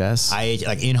 ISHS?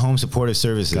 Like in-home supportive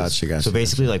services. Gotcha. So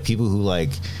basically, like people who like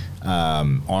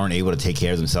aren't able to take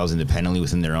care of themselves independently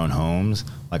within their own homes.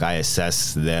 Like I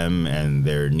assess them and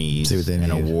their needs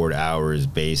and award hours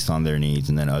based on their needs,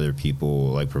 and then other people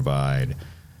like provide.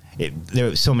 There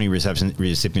are so many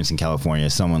recipients in California.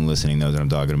 Someone listening knows what I'm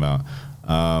talking about.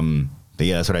 But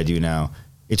yeah, that's what I do now.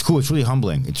 It's cool. It's really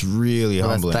humbling. It's really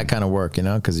humbling. That's that kind of work, you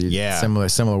know, because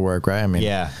similar work, right? I mean,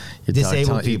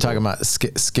 you're talking about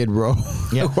Skid Row.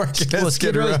 Yeah,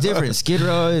 Skid Row is different. Skid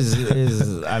Row is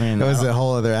I mean, that was a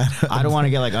whole other. I don't want to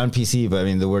get like on PC, but I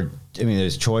mean the word. I mean,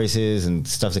 there's choices and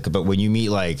stuff that. But when you meet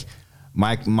like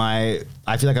I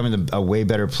feel like I'm in a way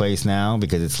better place now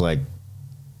because it's like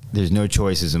there's no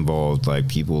choices involved. Like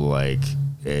people like.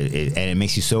 And it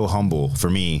makes you so humble. For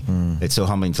me, it's so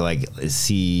humbling to like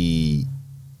see.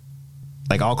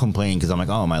 Like I'll complain because I'm like,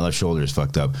 oh, my left shoulder is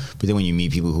fucked up. But then when you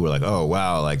meet people who are like, oh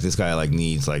wow, like this guy like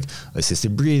needs like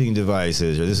assisted breathing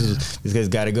devices, or this guy's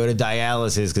got to go to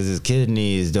dialysis because his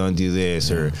kidneys don't do this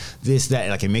or this that.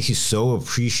 Like it makes you so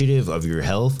appreciative of your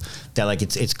health that like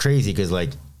it's crazy because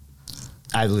like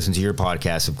I've listened to your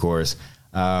podcast, of course.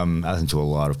 I listen to a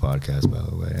lot of podcasts, by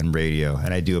the way, and radio,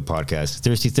 and I do a podcast,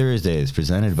 Thirsty Thursdays,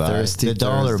 presented by the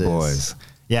Dollar Boys.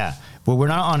 Yeah, well, we're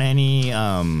not on any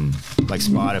like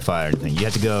Spotify or anything. You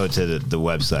have to go to the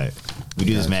website. We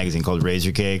do this magazine called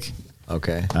Razor Cake.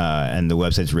 Okay. And the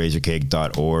website's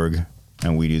razorcake.org,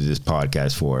 and we do this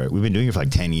podcast for it. We've been doing it for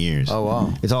like 10 years. Oh,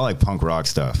 wow. It's all like punk rock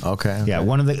stuff. Okay. Yeah,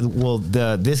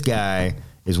 this guy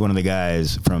is one of the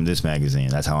guys from this magazine.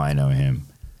 That's how I know him.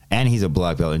 And he's a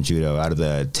black belt in judo out of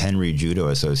the Tenri Judo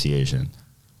Association.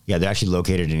 Yeah, they're actually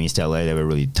located in East LA. They have a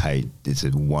really tight, it's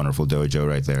a wonderful dojo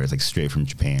right there. It's like straight from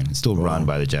Japan. It's still run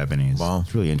by the Japanese. Wow.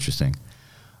 It's really interesting.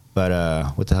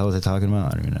 But what the hell was I talking about?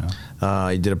 I don't even know.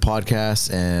 You did a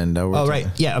podcast and... right.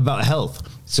 Yeah, about health.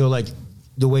 So like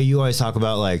the way you always talk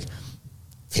about like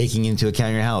taking into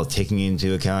account your health, taking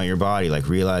into account your body, like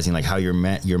realizing like how your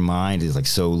mind is like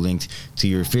so linked to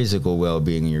your physical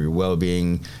well-being, and your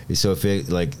well-being is so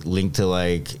like linked to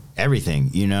like everything,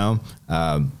 you know?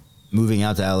 Moving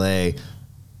out to LA,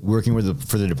 working for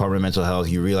the Department of Mental Health,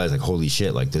 you realize like, holy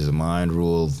shit, like does the mind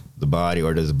rule the body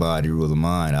or does the body rule the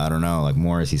mind? I don't know, like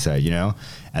Morrissey said, you know?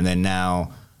 And then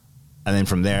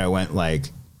from there I went like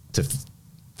to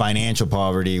financial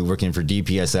poverty, working for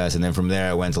DPSS, and then from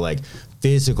there I went to like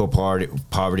physical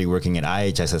poverty, working at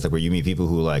IHSS, like where you meet people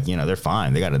who like, you know, they're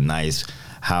fine. They got a nice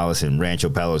house in Rancho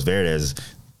Palos Verdes,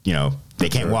 you know, they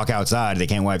can't walk outside, they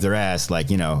can't wipe their ass, like,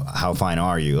 you know, how fine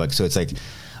are you? Like, so it's like,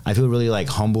 I feel really like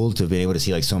humbled to be able to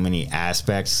see like so many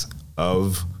aspects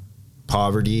of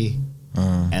poverty,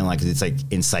 and like it's like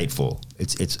insightful.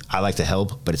 It's I like to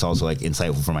help, but it's also like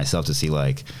insightful for myself to see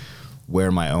like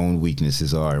where my own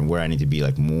weaknesses are and where I need to be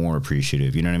like more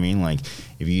appreciative. You know what I mean? Like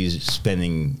if you're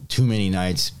spending too many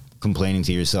nights complaining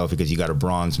to yourself because you got a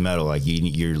bronze medal, like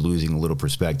you're losing a little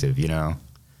perspective, you know?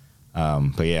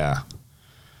 But yeah,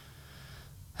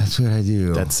 that's what I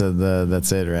do. That's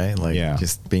it, right? Like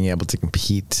just being able to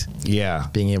compete. Yeah.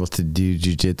 Being able to do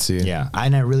jiu-jitsu. Yeah.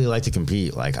 And I really like to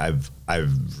compete. Like I've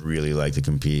really like to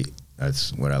compete.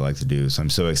 That's what I like to do. So I'm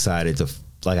so excited to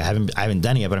like I haven't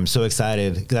done it yet, but I'm so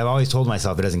excited because I've always told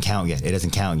myself it doesn't count yet. It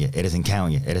doesn't count yet. It doesn't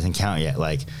count yet. It doesn't count yet.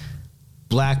 Like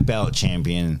black belt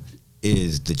champion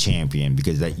is the champion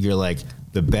because that you're like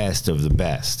the best of the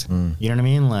best. You know what I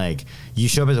mean? Like you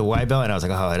show up as a white belt and I was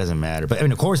like, oh, it doesn't matter. But I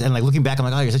mean, of course, and like looking back, I'm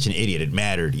like, oh, you're such an idiot. It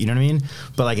mattered. You know what I mean?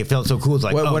 But like it felt so cool. It's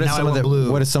like, what now I want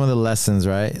blue. What are some of the lessons,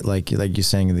 right? Like you're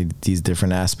saying these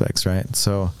different aspects, right?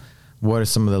 So what are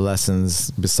some of the lessons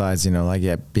besides, you know, like,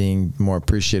 being more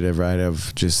appreciative, right,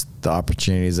 of just the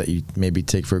opportunities that you maybe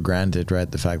take for granted, right?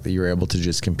 The fact that you're able to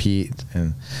just compete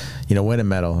and, you know, win a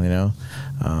medal, you know?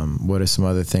 What are some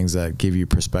other things that give you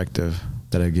perspective,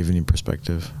 that have given you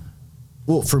perspective?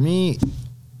 Well, for me,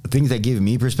 things that give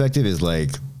me perspective is like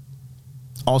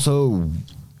also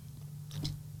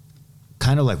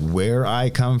kind of like where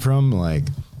I come from, like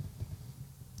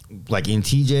in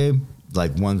TJ.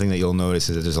 Like one thing that you'll notice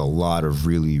is that there's a lot of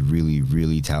really, really,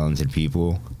 really talented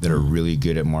people that are really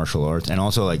good at martial arts. And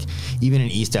also like even in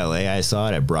East LA, I saw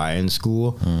it at Brian's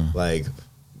school. Like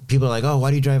people are like, oh, why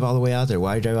do you drive all the way out there?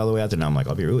 Why do you drive all the way out there? And I'm like,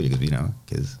 I'll be rude because, you know,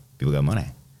 because people got money.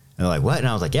 And they're like, what? And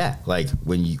I was like, yeah, like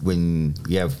when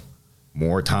you have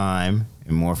more time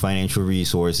and more financial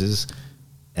resources,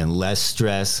 and less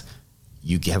stress.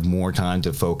 You have more time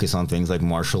to focus on things like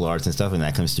martial arts and stuff, and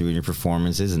that comes through in your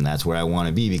performances, and that's where I want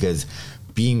to be, because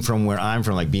being from where I'm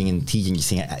from, like being in teaching,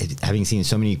 having seen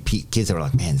so many kids that were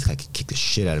like, man, this guy could kick the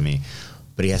shit out of me,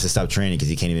 but he has to stop training because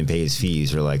he can't even pay his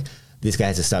fees, or like, this guy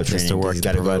has to stop training because he's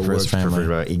got to go to work for his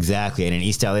family. Exactly. And in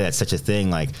East LA, that's such a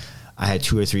thing. Like, I had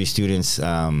 2 or 3 students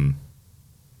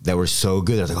that were so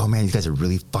good. I was like, oh man, these guys are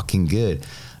really fucking good.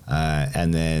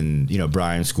 And then, you know,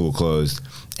 Brian's school closed,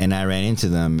 and I ran into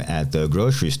them at the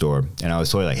grocery store, and I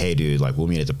was totally like, hey dude, like, we'll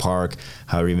meet at the park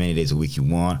however many days a week you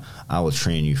want. I will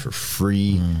train you for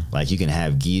free. Like, you can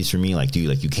have gis for me. Like, dude,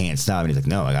 like, you can't stop. And he's like,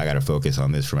 no, like, I got to focus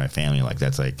on this for my family. Like,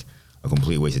 that's like a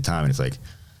complete waste of time. And it's like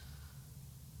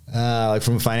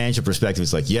from a financial perspective,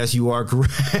 it's like, yes, you are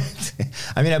correct.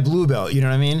 I mean, at blue belt, you know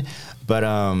what I mean? But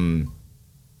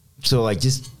so like,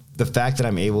 just the fact that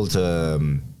I'm able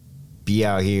to be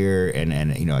out here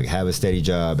and you know, like, have a steady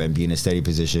job and be in a steady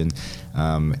position,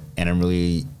 and I'm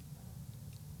really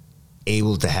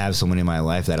able to have someone in my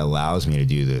life that allows me to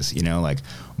do this. You know, like,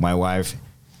 my wife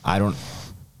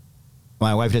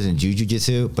doesn't do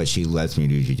jiu-jitsu, but she lets me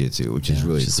do jiu-jitsu, which is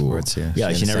really cool. Yeah,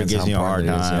 like, she never gives me a hard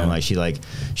time. Like,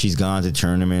 she's gone to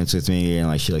tournaments with me, and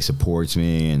like, she like supports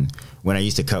me. And when I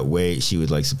used to cut weight, she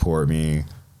would like support me,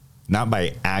 not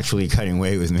by actually cutting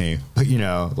weight with me, but, you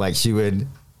know, like, she would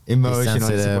emotionally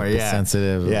support. Yeah,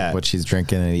 sensitive. Yeah, what she's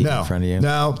drinking and eating in front of you.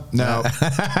 No.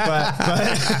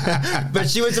 but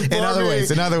she would support in other ways.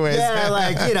 Yeah,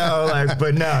 like, you know, like,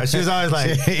 but no, she was always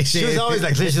like, dude,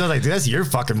 that's your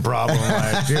fucking problem.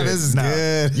 Like, dude, this is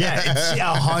good.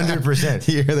 Yeah, 100%.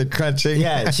 You hear the crunching.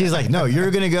 Yeah, she's like, no,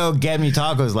 you're gonna go get me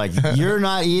tacos. Like, you're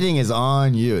not eating is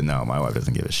on you. No, my wife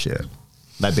doesn't give a shit.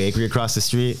 That bakery across the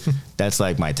street, that's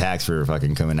like my tax for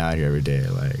fucking coming out here every day.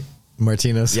 Like,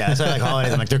 Martino's. Yeah, so like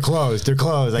holidays, I'm like, they're closed.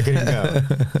 I couldn't go.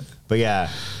 But yeah,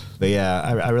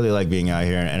 I really like being out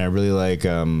here, and I really like,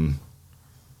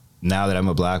 now that I'm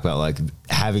a black belt, like,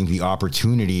 having the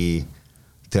opportunity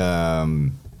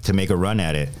to make a run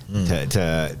at it,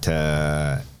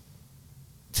 to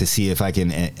see if I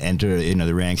can enter, you know,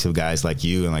 the ranks of guys like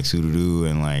you and like Sururu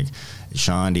and like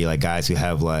Shandi, like, guys who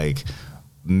have like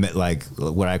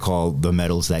what I call the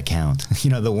medals that count. You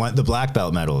know, the black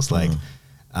belt medals, like.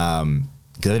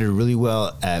 Because I did really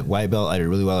well at white belt, I did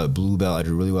really well at blue belt, I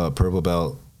did really well at purple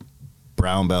belt,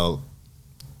 brown belt,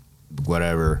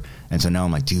 whatever. And so now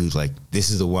I'm like, dude, like, this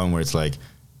is the one where it's like,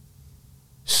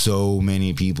 so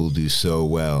many people do so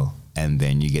well, and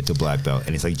then you get to black belt,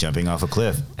 and it's like jumping off a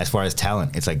cliff as far as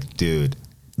talent. It's like, dude.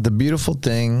 The beautiful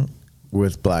thing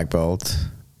with black belt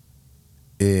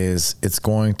is it's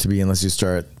going to be, unless you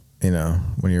start, you know,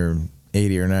 when you're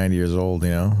 80 or 90 years old, you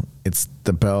know, it's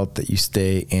the belt that you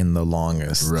stay in the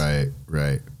longest. Right.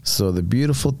 So the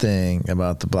beautiful thing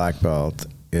about the black belt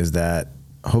is that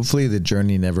hopefully the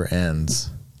journey never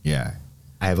ends. Yeah.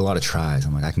 I have a lot of tries.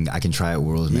 I'm like, I can try at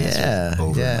World's Masters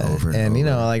over and over and over. You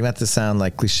know, like, not to sound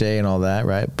like cliche and all that,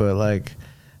 right? But like,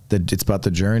 it's about the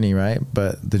journey, right?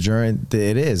 But the journey,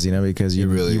 it is, you know, because you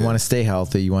want to stay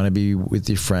healthy, you want to be with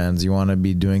your friends, you want to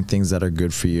be doing things that are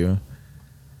good for you.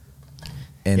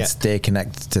 And stay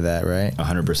connected to that, right?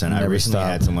 100%. I recently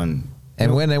had someone,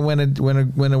 and win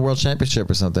a world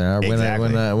championship or something, or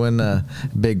win a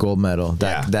big gold medal.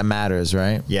 That matters,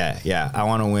 right? Yeah. I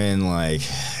want to win like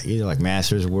either like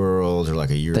Masters World or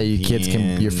like a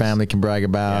European that your family can brag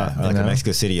about, or like a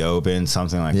Mexico City Open,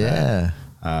 something like that.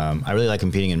 I really like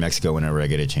competing in Mexico whenever I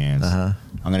get a chance. I'm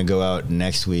gonna go out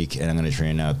next week, and I'm gonna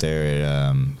train out there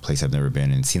at a place I've never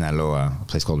been in, Sinaloa, a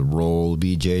place called Roll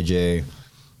BJJ.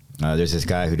 There's this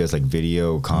guy who does like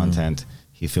video content.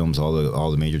 He films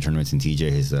all the major tournaments in TJ.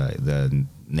 His the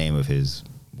name of his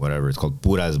whatever, it's called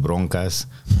Puras Broncas.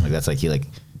 Like, that's like, he like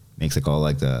makes like all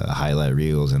like the highlight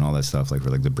reels and all that stuff, like, for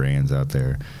like the brands out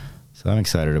there. So I'm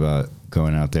excited about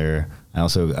going out there.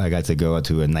 I got to go out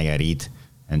to Nayarit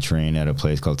and train at a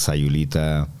place called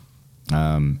Sayulita.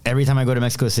 Every time I go to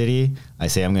Mexico City, I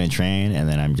say I'm going to train, and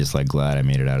then I'm just like glad I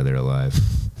made it out of there alive.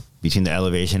 Between the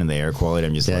elevation and the air quality,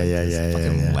 I'm just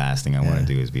last thing I want to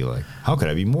do is be like, how could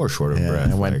I be more short of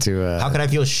breath? I went to how could I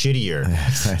feel shittier?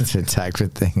 It's a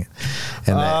tactic thing, and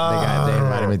the guy, they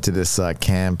invited me to this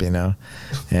camp, you know,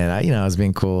 and I was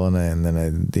being cool, and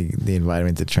then they invited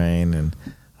me to train, and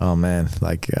oh man,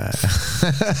 like I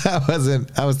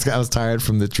was tired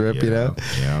from the trip, you know,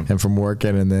 and from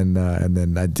working, and then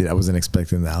I wasn't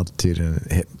expecting the altitude, and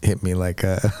it hit me like You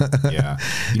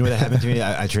know what that happened to me?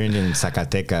 I trained in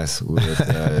Zacatecas with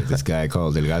this guy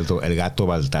called El Gato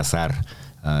Baltazar,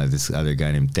 this other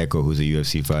guy named Teco, who's a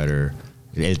UFC fighter.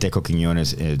 El Teco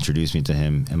Quiñones introduced me to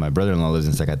him, and my brother-in-law lives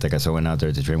in Zacatecas, so I went out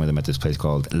there to train with him at this place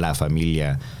called La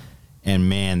Familia. And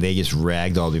man, they just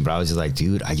ragdolled me. But I was just like,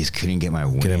 dude, I just couldn't get my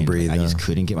wind. Couldn't breathe. I just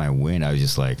couldn't get my wind. I was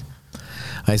just like,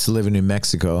 I used to live in New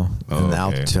Mexico, and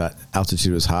the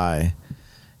altitude was high.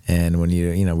 And when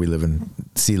we live in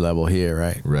sea level here,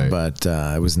 right? Right. But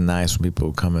it was nice when people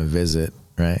would come and visit,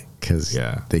 right? Because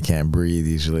they can't breathe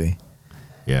usually.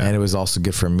 Yeah. And it was also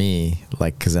good for me,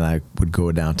 like, because then I would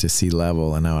go down to sea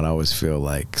level, and I would always feel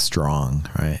like strong,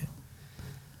 right?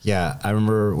 Yeah, I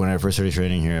remember when I first started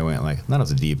training here, I went like, not off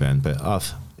the deep end, but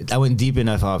I went deep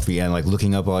enough off the end, like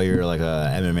looking up all your like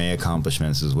MMA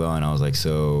accomplishments as well. And I was like,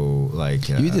 so like.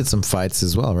 You did some fights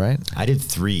as well, right? I did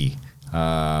 3.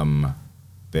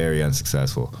 Very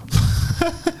unsuccessful.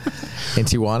 In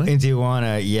Tijuana? In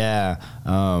Tijuana, yeah.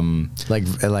 Like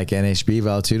NHB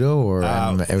Valtudo or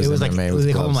it was like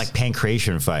they call them like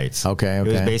pancration fights. Okay. It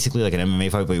was basically like an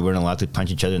MMA fight, but you weren't allowed to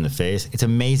punch each other in the face. It's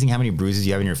amazing how many bruises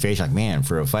you have in your face. You're like, man,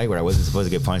 for a fight where I wasn't supposed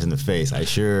to get punched in the face,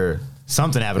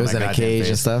 something happened. It was in a cage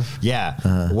and stuff.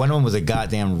 Yeah, one of them was a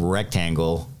goddamn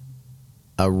rectangle.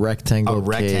 A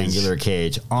rectangular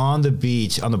cage on the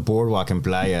beach on the boardwalk in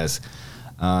Playas.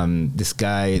 This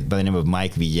guy by the name of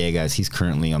Mike Villegas, he's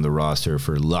currently on the roster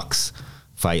for Lux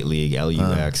Fight League,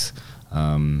 LUX.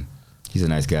 He's a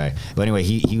nice guy. But anyway,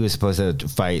 he was supposed to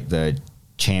fight the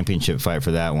championship fight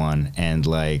for that one, and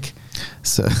like,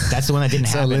 so that's the one that didn't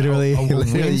happen. So literally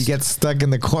you get stuck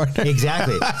in the corner.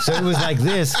 Exactly. So it was like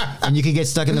this, and you could get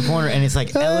stuck in the corner, and it's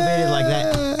like elevated like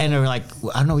that, and they're like,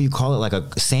 I don't know what you call it, like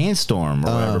a sandstorm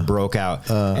or whatever broke out,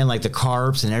 and like the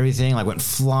carps and everything like went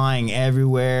flying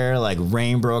everywhere, like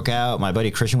rain broke out. My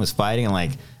buddy Christian was fighting, and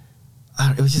like,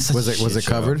 it was just such a was it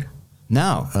covered?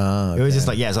 No, it was just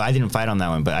like, so I didn't fight on that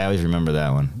one, but I always remember that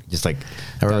one. Just like,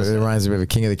 it reminds me of a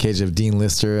King of the Cage of Dean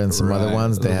Lister and some other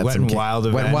ones. They had Wet some and Wild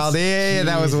events. Wet and Wild, yeah,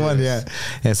 that was one, yeah.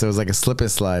 And so it was like a slip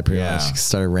and slide, pretty much. It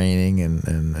started raining,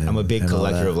 and I'm a big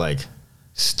collector of like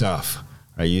stuff.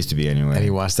 I used to be anyway. And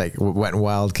you watched like Wet and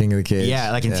Wild, King of the Cage.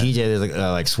 Yeah, like in TJ, there's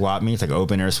like swap meets, like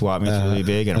open air swap meets, really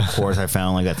big. And of course, I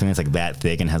found like that thing that's like that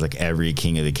thick and has like every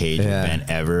King of the Cage event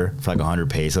ever for like 100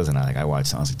 pesos. And I watched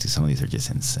some. I was like, dude, some of these are just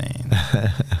insane.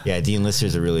 Yeah, Dean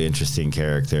Lister's a really interesting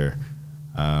character.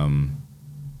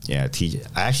 Yeah, TJ.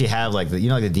 I actually have like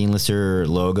like the Dean Lister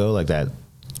logo, like that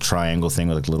triangle thing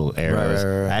with like little arrows.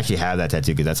 Right. I actually have that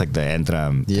tattoo because that's like the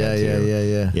Entram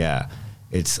tattoo. Yeah.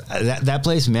 It's that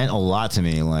place meant a lot to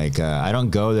me. Like I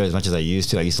don't go there as much as I used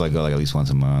to. I used to like go like at least once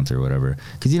a month or whatever.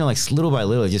 Because like little by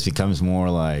little, it just becomes more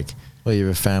like. Well, you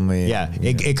have a family. Yeah,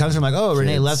 it comes from like, oh,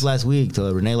 Renee left last week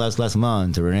to Renee left last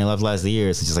month to Renee left last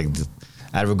year. So it's just like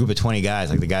out of a group of 20 guys,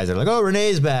 like the guys that are like, oh,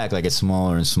 Renee's back. Like it's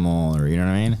smaller and smaller. You know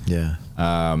what I mean? Yeah.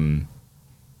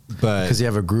 But because you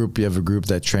have a group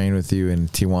that train with you in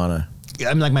Tijuana.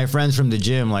 I'm like my friends from the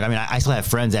gym. Like I still have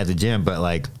friends at the gym, but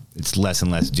like. It's less and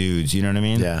less dudes, you know what I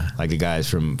mean? Yeah. Like the guys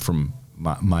from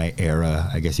my era,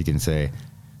 I guess you can say.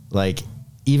 Like,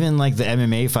 even like the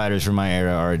MMA fighters from my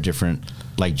era are a different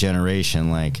like generation.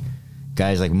 Like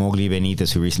guys like Mowgli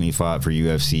Benitez, who recently fought for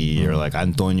UFC, or like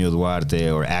Antonio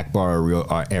Duarte or Akbar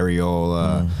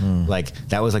Areola. Like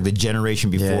that was like the generation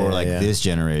before this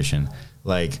generation.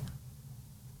 Like,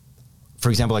 for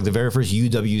example, like the very first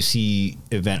UWC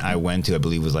event I went to, I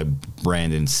believe was like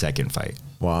Brandon's second fight.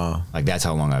 Wow. Like that's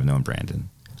how long I've known Brandon.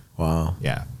 Wow.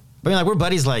 Yeah. But like we're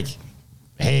buddies like,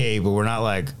 hey, but we're not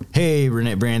like, hey,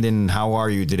 Rene, Brandon, how are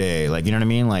you today? Like, you know what I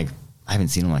mean? Like I haven't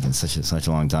seen him like in such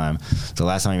a long time. The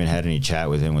last time I even had any chat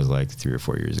with him was like 3 or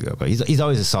 4 years ago. But he's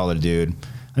always a solid dude.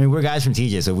 I mean, we're guys from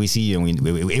TJ, so if we see you and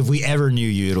if we ever knew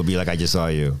you, it'll be like I just saw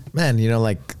you. Man,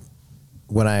 like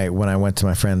when I went to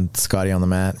my friend Scotty on the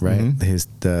mat, right?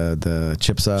 The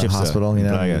Chipsa hospital,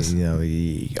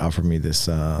 he offered me this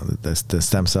the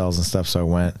stem cells and stuff. So I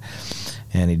went,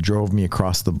 and he drove me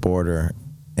across the border,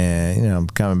 and I'm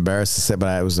kind of embarrassed to say,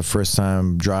 but it was the first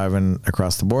time driving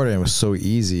across the border, and it was so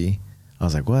easy. I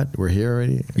was like, "What? We're here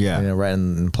already?" Yeah, right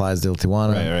in Playa del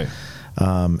Tijuana. Right.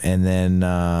 And then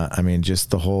I mean, just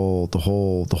the whole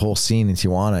scene in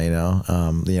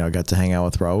Tijuana. I got to hang out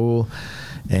with Raúl.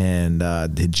 And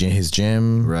his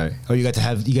gym, right? Oh, you guys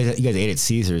ate at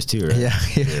Caesar's too, right? Yeah.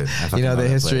 The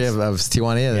history of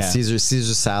Tijuana, the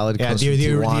Caesar salad. Yeah,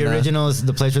 the original is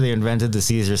the place where they invented the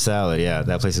Caesar salad. Yeah,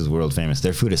 that place is world famous.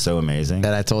 Their food is so amazing.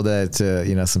 And I told that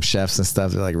to some chefs and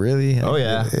stuff. They're like, really? Oh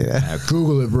yeah.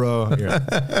 Google it, bro.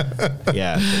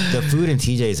 Yeah, the food in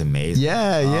TJ is amazing.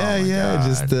 Yeah.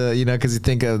 Just because you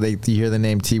think of you hear the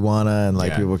name Tijuana and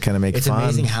like people kind of make fun. It's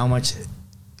amazing how much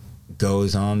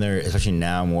goes on there, especially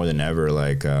now more than ever.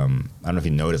 Like, I don't know if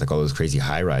you noticed, like all those crazy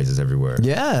high rises everywhere.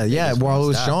 Yeah. Raúl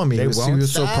was showing me. He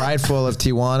was so prideful of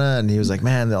Tijuana, and he was like,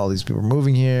 man, all these people are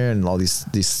moving here, and all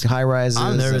these high rises.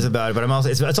 I'm nervous about it, but I'm also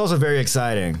it's also very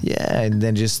exciting. Yeah, and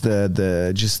then just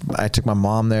I took my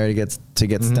mom there to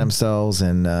get stem cells,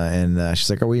 and she's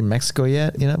like, are we in Mexico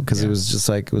yet? You know, because it was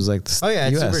like oh yeah,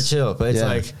 it's super chill, but it's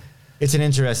like. It's an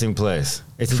interesting place.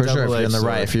 It's for sure. If you're in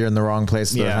the if you're in the wrong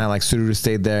place, kind of like Sururu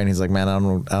stayed there, and he's like, man,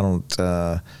 I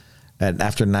don't.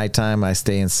 After nighttime, I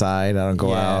stay inside. I don't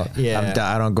go out. Yeah.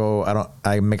 I don't go.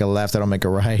 I make a left. I don't make a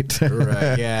right.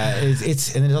 Right. Yeah.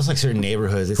 It's and there's also like certain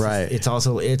neighborhoods. It's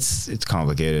also it's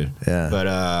complicated. Yeah.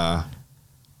 But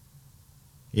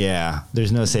yeah,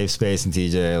 there's no safe space in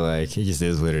TJ. Like it just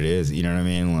is what it is. You know what I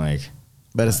mean? Like,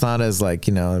 but it's not as like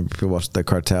people watch the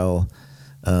cartel.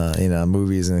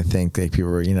 Movies, and they think that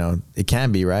people are, it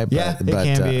can be, right? Yeah, it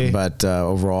can be. But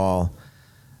overall,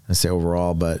 I say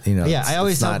overall, but yeah, I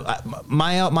always tell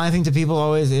my thing to people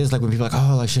always is like when people are like,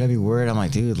 oh, like should I be worried? I'm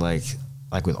like, dude, like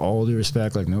with all due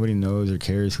respect, like nobody knows or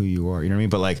cares who you are. You know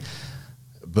what I mean?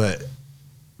 But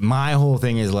my whole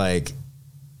thing is like,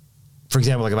 for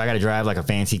example, like if I got to drive like a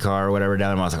fancy car or whatever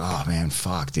down, I was like, oh man,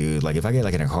 fuck, dude. Like if I get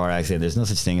like in a car accident, there's no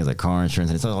such thing as like car insurance,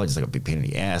 and it's all just like a big pain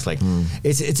in the ass. Like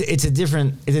it's a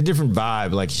different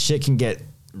vibe. Like shit can get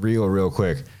real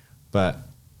quick, but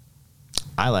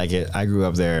I like it. I grew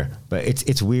up there, but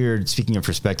it's weird. Speaking of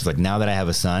perspective, like now that I have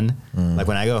a son, like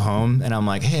when I go home and I'm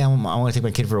like, hey, I want to take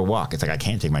my kid for a walk. It's like I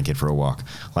can't take my kid for a walk.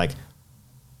 Like,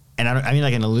 and I mean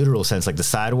like in a literal sense, like the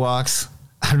sidewalks.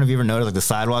 I don't know if you ever noticed, like the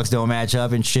sidewalks don't match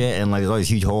up and shit, and like there's all these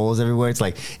huge holes everywhere. It's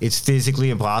like it's physically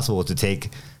impossible to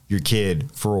take your kid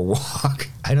for a walk.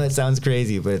 I know that sounds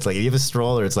crazy, but it's like if you have a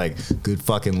stroller, it's like good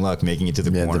fucking luck making it to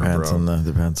the corner,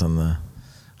 depends on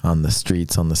the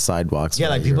streets, on the sidewalks. Yeah,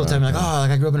 like people tell me like, oh, like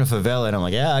I grew up in a favela, and I'm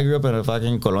like, yeah, I grew up in a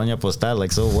fucking colonia postal.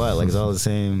 Like so what? Like it's all the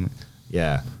same.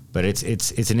 Yeah, but it's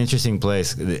an interesting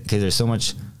place because there's so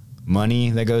much money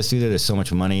that goes through there. There's so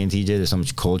much money in TJ. There's so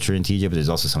much culture in TJ, but there's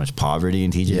also so much poverty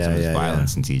in TJ. There's so much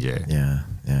violence in TJ.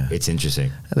 Yeah. It's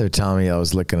interesting. They were telling me, I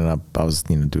was looking it up. I was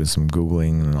doing some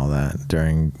Googling and all that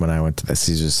during when I went to the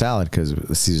Caesar salad, because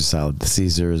the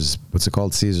Caesar's, what's it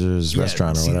called? Caesar's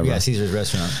restaurant or whatever. Yeah, Caesar's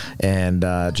restaurant. And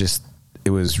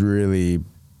it was really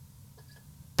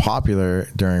popular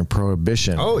during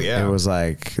Prohibition. Oh yeah. It was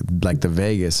like the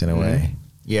Vegas in a way.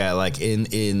 Yeah, like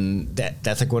in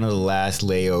that's like one of the last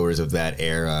layovers of that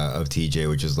era of TJ,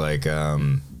 which is like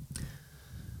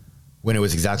when it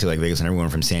was exactly like Vegas, and everyone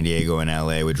from San Diego and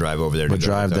LA would drive over there to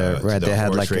drive there. Right, they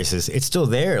had like races. It's still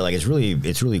there. Like it's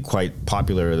really quite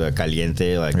popular. The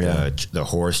caliente, like the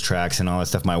horse tracks and all that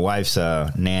stuff. My wife's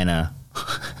Nana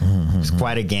is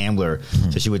quite a gambler,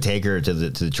 so she would take her to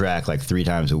the track like 3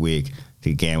 times a week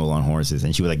to gamble on horses,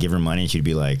 and she would like give her money, and she'd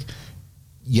be like,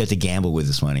 you have to gamble with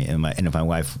this money. And if my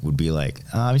wife would be like,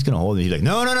 oh, I'm just going to hold it. She'd be like,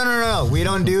 no, we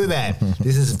don't do that.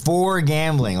 This is for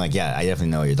gambling. Like, yeah, I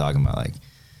definitely know what you're talking about. Like,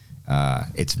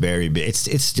 it's very big.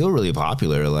 It's still really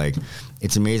popular. Like,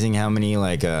 it's amazing how many,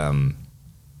 like,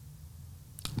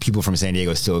 people from San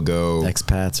Diego still go.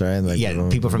 Expats, right? Like, yeah,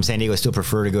 people from San Diego still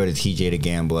prefer to go to TJ to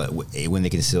gamble when they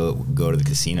can still go to the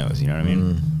casinos. You know what I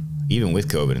mean? Even with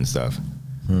COVID and stuff.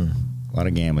 A lot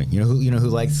of gambling. You know who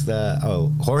likes the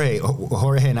Jorge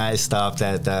and I stopped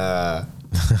at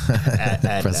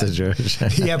Professor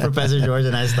George. Yeah, Professor George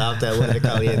and I stopped at one of the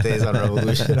calientes on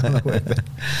Revolution on the way back.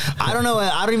 I don't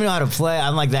even know how to play.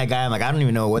 I'm like that guy. I'm like, I don't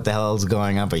even know what the hell is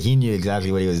going on, but he knew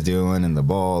exactly what he was doing, and the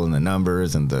ball and the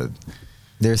numbers and the.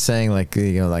 They're saying like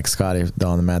like Scotty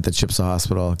on the mat, the Chips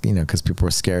Hospital, because people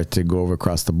were scared to go over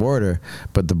across the border,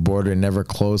 but the border never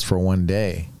closed for one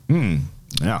day.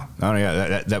 Yeah,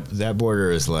 that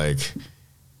border is like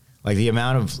the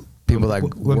amount of people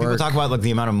when people talk about like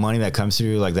the amount of money that comes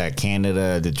through like that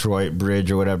Canada Detroit bridge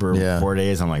or whatever 4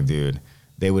 days. I'm like, dude,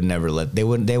 they would never they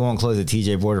won't close the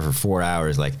TJ border for 4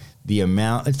 hours. Like the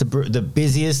amount, it's the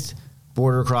busiest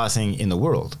border crossing in the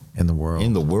world. In the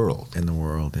world,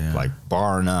 yeah. Like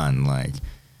bar none, like.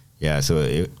 Yeah,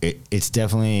 so it's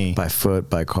definitely by foot,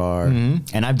 by car,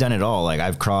 and I've done it all. Like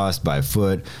I've crossed by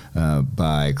foot,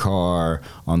 by car,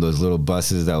 on those little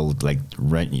buses that will like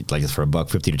rent, like it's for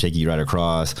 $1.50 to take you right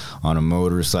across, on a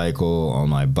motorcycle, on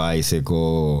my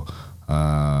bicycle,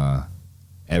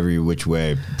 every which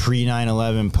way, pre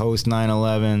 9/11, post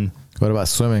 9/11. What about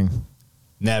swimming?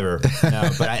 Never, no.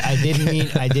 But I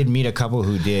did meet a couple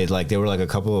who did. Like they were like a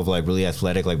couple of like really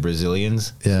athletic like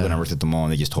Brazilians. Yeah. When I worked at the mall,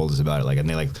 and they just told us about it. Like, and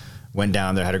they like went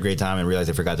down there, had a great time, and realized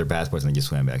they forgot their passports, and they just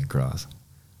swam back across.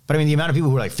 But I mean, the amount of people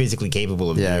who are like physically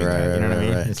capable of doing that, you know what I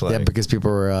mean? Right. It's like, yeah, because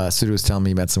people were, Sudu was telling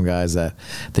me, he met some guys that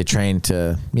they trained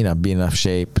to, be in enough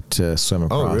shape to swim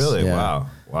across. Oh, really? Yeah.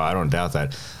 Wow. I don't doubt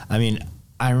that. I mean,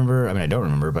 I don't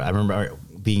remember, but I remember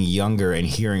being younger and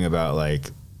hearing about like,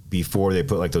 before they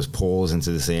put like those poles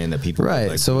into the sand that people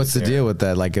right. Like, so what's the deal with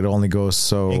that? Like it only goes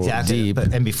so deep,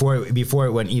 and before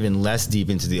it went even less deep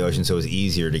into the ocean, so it was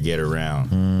easier to get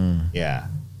around. Yeah.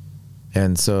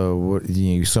 And so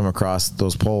you swim across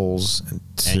those poles,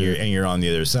 and you're on the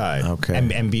other side. Okay.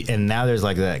 And now there's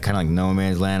like that kind of like no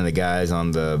man's land, and the guys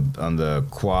on the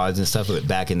quads and stuff. But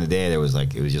back in the day, it was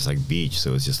just like beach,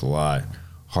 so it's just a lot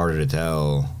harder to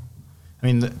tell. I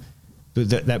mean,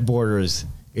 that border is.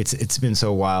 It's been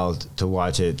so wild to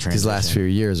watch it transition. These last few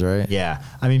years, right? Yeah,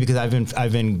 I mean, because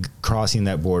I've been crossing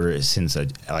that border since I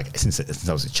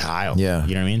was a child. Yeah,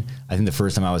 you know what I mean. I think the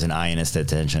first time I was in INS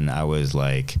detention, I was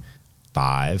like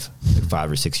 5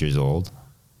 or 6 years old.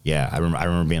 Yeah, I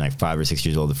remember being like 5 or 6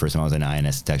 years old the first time I was in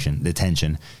INS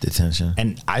detention.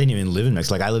 And I didn't even live in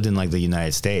Mexico. Like I lived in like the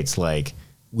United States. Like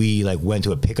we like went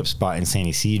to a pickup spot in San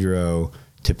Isidro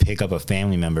to pick up a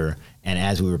family member, and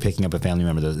as we were picking up a family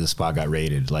member, the spot got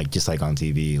raided, like just like on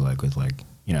TV, like with like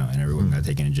and everyone got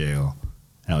taken to jail.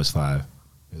 And I was 5. It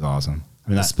was awesome. I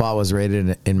mean, the spot was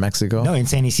raided in Mexico? No, in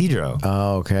San Isidro.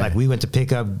 Oh, okay. Like we went to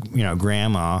pick up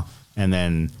grandma, and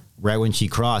then right when she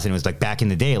crossed, and it was like back in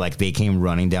the day, like they came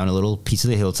running down a little piece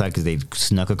of the hillside because they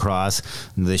snuck across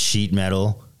the sheet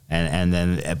metal. And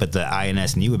then, but the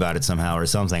INS knew about it somehow or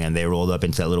something, and they rolled up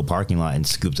into that little parking lot and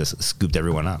scooped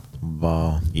everyone up.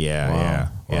 Wow. Yeah.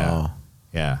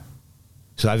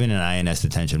 So I've been in INS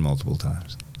detention multiple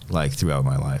times, like throughout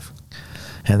my life.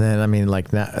 And then, I mean,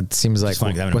 like now it seems like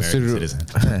when I'm an American citizen.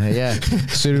 Yeah,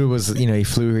 Sudu was, he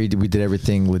flew. We did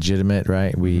everything legitimate,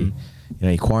 right? We,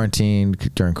 he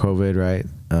quarantined during COVID, right?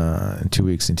 2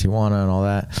 weeks in Tijuana and all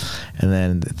that. And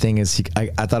then the thing is,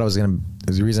 I thought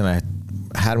the reason I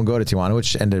had him go to Tijuana,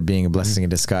 which ended up being a blessing in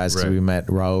disguise because we met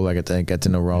Raúl. I get to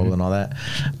know Raúl and all that.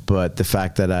 But the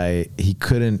fact that I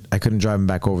couldn't drive him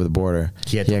back over the border.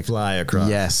 He had to fly across.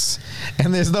 Yes,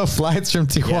 and there's no flights from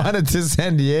Tijuana to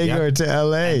San Diego or to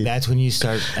LA. And that's when you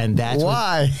start. And that's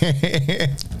why.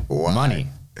 Why? Money.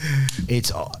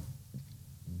 It's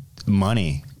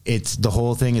money. It's the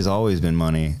whole thing has always been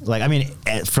money. Like I mean,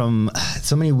 from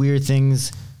so many weird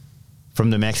things. From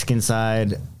the Mexican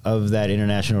side of that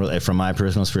international, from my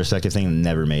personal perspective thing,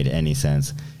 never made any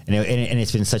sense. And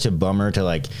it's been such a bummer to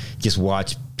like just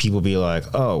watch people be like,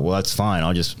 oh, well, that's fine.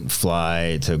 I'll just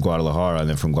fly to Guadalajara, and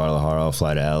then from Guadalajara, I'll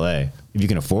fly to LA. If you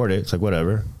can afford it, it's like,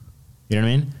 whatever. You know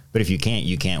what I mean? But if you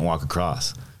can't walk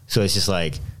across. So it's just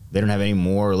like, they don't have any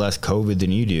more or less COVID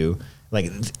than you do. Like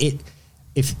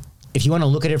if you want to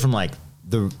look at it from like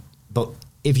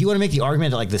if you want to make the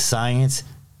argument that like the science,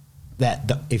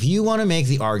 if you want to make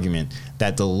the argument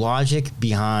that the logic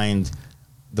behind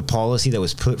the policy that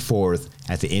was put forth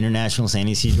at the international San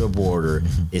Isidro border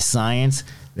is science,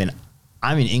 then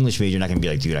I'm an English major and I can be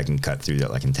like, dude, I can cut through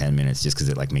that like in 10 minutes just because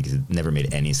it never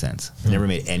made any sense. Never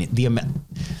made any.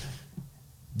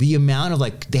 The amount of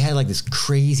like, they had like this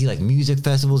crazy like music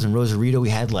festivals in Rosarito. We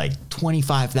had like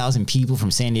 25,000 people from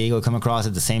San Diego come across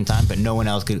at the same time, but no one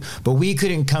else could. But we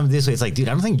couldn't come this way. It's like, dude,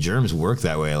 I don't think germs work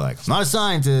that way. Like, I'm not a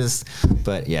scientist,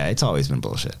 but yeah, it's always been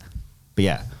bullshit. But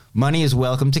yeah, money is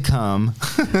welcome to come.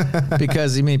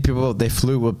 Because people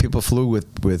flew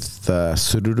with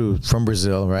Sururu from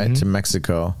Brazil, right, to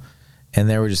Mexico. And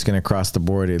they were just going to cross the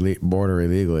border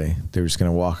illegally. They were just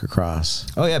going to walk across.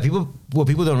 Oh yeah, what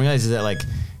people don't realize is that like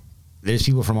there's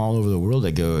people from all over the world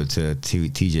that go to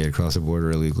TJ across the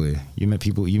border illegally. You meet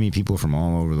people from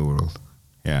all over the world.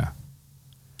 Yeah,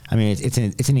 I mean it's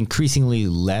an increasingly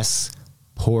less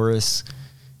porous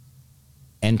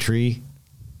entry,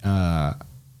 but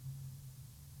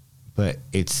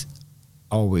it's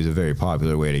always a very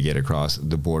popular way to get across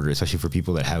the border, especially for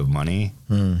people that have money.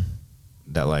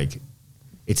 That like.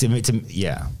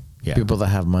 Yeah. People that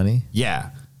have money? Yeah.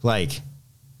 Like,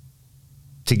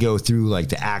 to go through, like,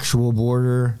 the actual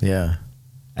border. Yeah.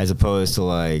 As opposed to,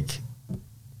 like,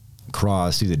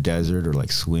 cross through the desert or,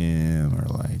 like, swim or,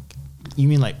 like...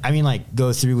 I mean, like,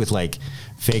 go through with, like,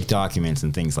 fake documents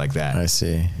and things like that. I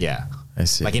see. Yeah. I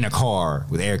see. Like, in a car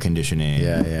with air conditioning.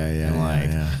 Yeah.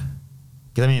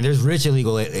 Because, I mean, there's rich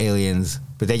illegal aliens,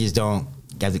 but they just don't...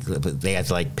 They have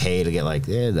to, like, pay to get, like...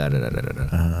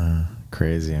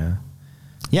 Crazy, huh?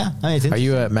 Yeah. I mean, are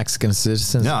you a Mexican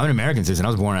citizen? No, I'm an American citizen. I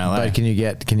was born in LA. But can you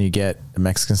get a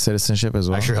Mexican citizenship as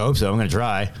well? I sure hope so. I'm going to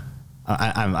try.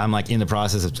 I'm like in the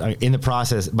process. By in the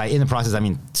process, I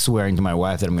mean swearing to my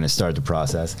wife that I'm going to start the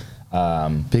process.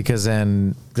 Because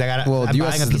then, the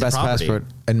U.S. is the best passport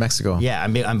in Mexico. Yeah,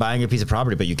 I'm buying a piece of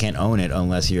property, but you can't own it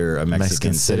unless you're a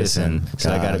Mexican citizen.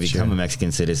 So I got to become a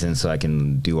Mexican citizen so I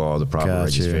can do all the proper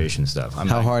registration stuff.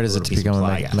 How hard is it to become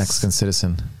a Mexican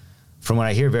citizen? From what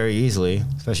I hear, very easily,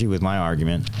 especially with my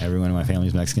argument. Everyone in my family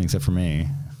is Mexican except for me.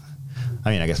 I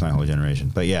mean, I guess my whole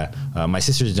generation. But yeah, my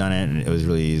sister's done it, and it was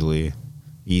really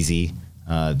easy.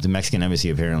 The Mexican embassy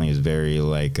apparently is very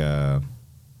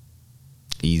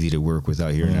easy to work with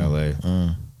out here in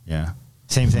LA. Yeah.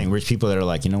 Same thing. Rich people that are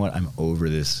like, you know what, I'm over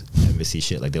this embassy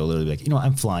shit. Like they'll literally be like, you know,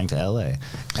 I'm flying to LA,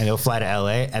 and they'll fly to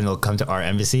LA and they'll come to our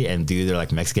embassy and do their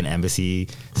like Mexican embassy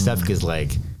stuff because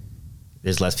like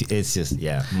there's less. It's just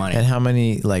money. And how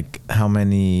many? What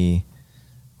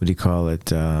do you call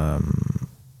it?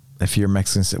 If you're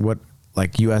Mexican, what?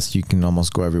 Like U.S., you can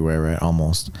almost go everywhere, right?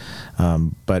 Almost,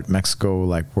 but Mexico,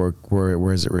 like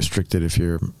where is it restricted if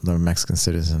you're a Mexican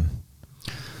citizen?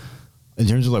 In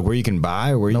terms of like where you can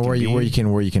buy or where you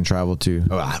can travel to.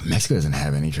 Oh, Mexico doesn't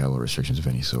have any travel restrictions of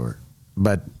any sort.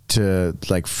 But to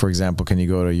like, for example, can you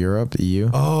go to Europe,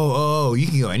 EU? Oh, you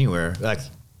can go anywhere. Like,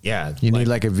 yeah. You need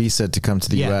like a visa to come to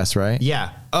the US, right?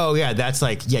 Yeah. Oh, yeah. That's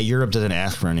like, Europe doesn't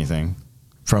ask for anything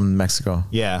from Mexico.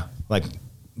 Yeah, like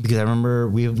because I remember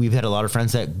we've had a lot of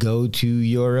friends that go to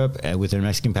Europe with their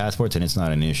Mexican passports, and it's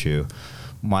not an issue.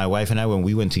 My wife and I, when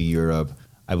we went to Europe,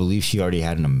 I believe she already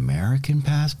had an American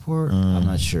passport. I'm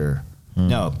not sure.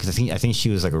 No, because I think she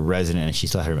was like a resident and she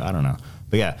still had her. I don't know.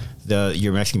 But yeah,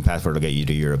 your Mexican passport will get you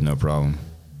to Europe, no problem.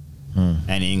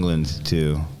 And England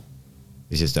too.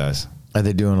 It's just us. Are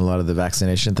they doing a lot of the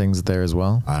vaccination things there as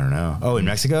well? I don't know. Oh, in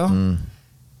Mexico?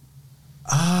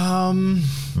 I'm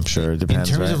sure it depends.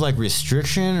 In terms of like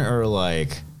restriction or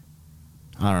like,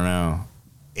 I don't know.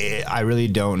 I really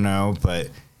don't know, but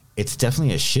it's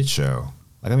definitely a shit show.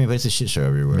 Like, I mean, but it's a shit show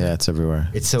everywhere. Yeah, it's everywhere.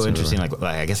 It's so interesting. Like,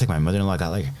 I guess like my mother-in-law got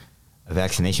like a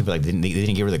vaccination, but like they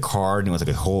didn't give her the card, and it was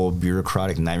like a whole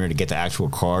bureaucratic nightmare to get the actual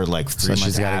card. Like 3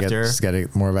 months after, she's got to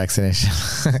get more vaccination.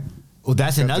 Well,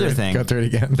 that's another thing. Go through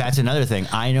it again. That's another thing.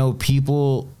 I know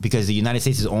people because the United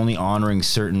States is only honoring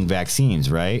certain vaccines,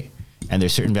 right? And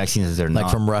there's certain vaccines that they're not.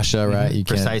 Like from Russia, right? You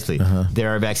Precisely. There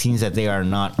are vaccines that they are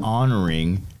not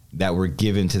honoring that were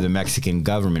given to the Mexican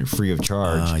government free of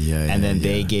charge. And then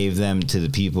they gave them to the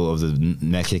people of the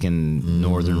Mexican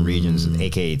northern regions,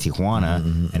 aka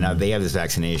Tijuana. And now they have this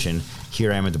vaccination.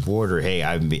 Here I am at the border. Hey,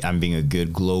 I'm being a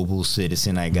good global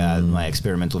citizen. I got my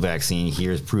experimental vaccine.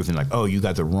 Here's proof. And like, oh, you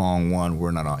got the wrong one.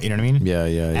 We're not on. You know what I mean? Yeah.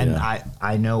 And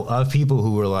I know of people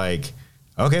who were like,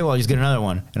 okay, well, I'll just get another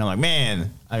one. And I'm like,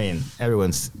 man, I mean,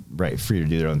 everyone's free to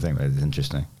do their own thing. But it's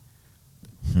interesting.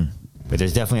 But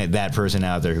there's definitely that person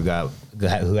out there who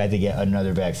had to get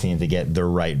another vaccine to get the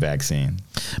right vaccine.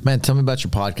 Man, tell me about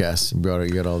your podcast.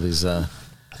 You got all these.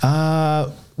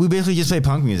 We basically just play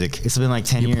punk music. It's been like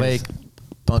 10 years. You play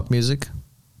punk music?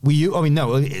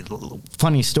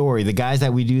 Funny story. The guys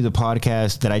that I do the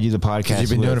podcast. You've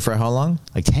been doing it for how long?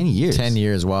 Like 10 years. 10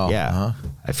 years. Wow. Yeah.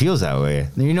 It feels that way.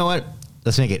 You know what?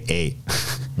 Let's make it 8.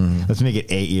 Let's make it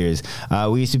 8 years.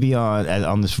 We used to be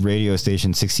on this radio station,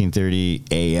 1630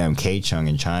 AM, K-Chung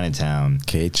in Chinatown.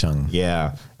 K-Chung.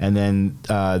 Yeah. And then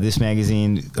this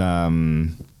magazine, who a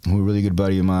really good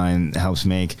buddy of mine helps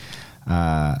make,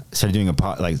 started doing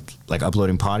like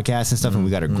uploading podcasts and stuff, and we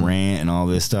got a grant and all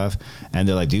this stuff. And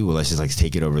they're like, dude, well, let's just like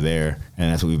take it over there.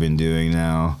 And that's what we've been doing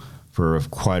now for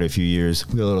quite a few years.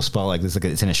 We got a little spot like this,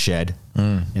 it's in a shed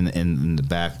in the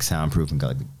back, soundproof, and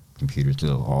got like computers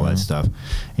to all that stuff.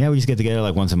 Yeah, we just get together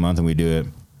like once a month and we do it.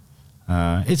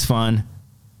 It's fun.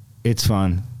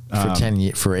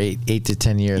 For 8 to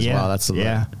 10 years. Yeah, wow, that's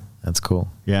cool.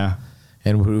 Yeah.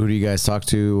 And who do you guys talk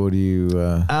to? What do you?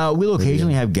 We'll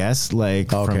occasionally have guests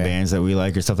like from bands that we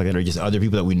like or stuff like that, or just other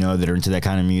people that we know that are into that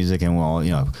kind of music, and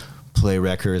we'll play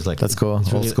records. Like that's cool.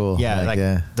 Old school.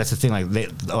 Yeah, that's the thing. Like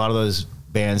a lot of those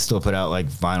bands still put out like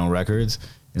vinyl records.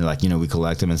 And like, we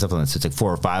collect them and stuff. And so it's like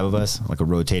 4 or 5 of us, like a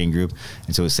rotating group.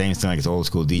 And so the same thing, like it's old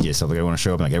school DJ stuff. Like I want to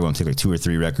show up and like everyone take like 2 or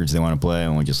 3 records they want to play,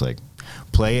 and we just like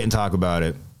play it and talk about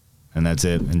it, and that's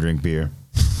it, and drink beer.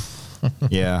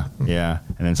 Yeah. And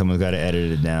then someone's got to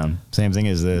edit it down. Same thing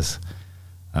as this.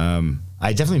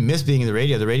 I definitely miss being in the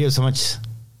radio. The radio is so much.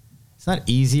 It's not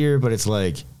easier, but it's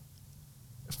like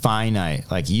finite.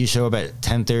 Like you show up at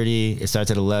 10:30, it starts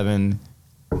at 11.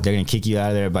 They're going to kick you out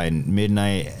of there by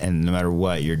midnight, and no matter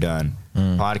what, you're done.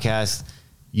 Podcast,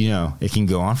 it can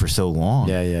go on for so long.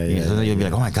 Yeah. You'll be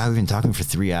like, oh my God, we've been talking for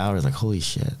 3 hours. Like, holy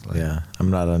shit. Like, I'm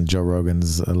not on Joe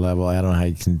Rogan's level. I don't know how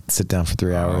you can sit down for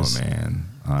 3 hours. Oh, man.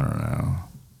 I don't know.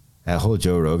 That whole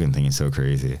Joe Rogan thing is so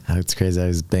crazy. It's crazy.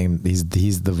 He's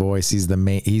the voice. He's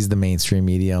the mainstream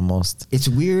media almost. It's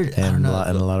weird. In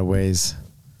a lot of ways.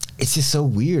 It's just so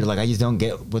weird. Like, I just don't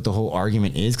get what the whole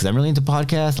argument is, because I'm really into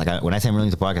podcasts. Like, when I say I'm really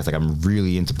into podcasts, like, I'm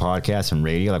really into podcasts and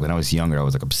radio. Like, when I was younger, I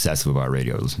was like obsessive about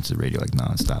radio. I listened to radio like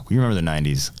nonstop. You remember the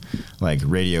 90s? Like,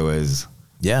 radio is...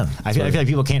 Yeah. I feel like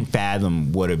people can't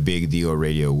fathom what a big deal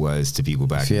radio was to people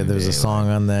back then. Yeah, there's a song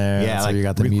on there. Yeah, like, you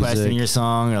got the requesting music. your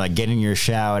song, or like getting your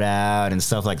shout out and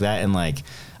stuff like that. And like,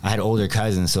 I had older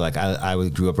cousins, so like I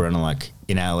grew up around like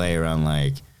in LA around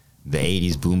like the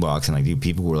 80s boombox, and like, dude,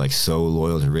 people were like so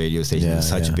loyal to radio stations. It was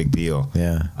such a big deal.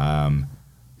 Yeah.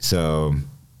 So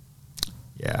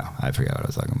yeah, I forgot what I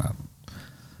was talking about.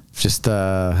 Just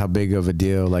how big of a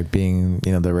deal like being,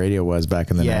 the radio was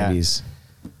back in the 90s.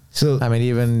 So I mean,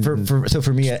 even for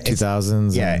me,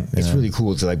 2000s. It's really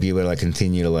cool to like be able to like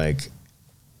continue to like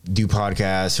do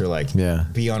podcasts or like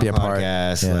be on a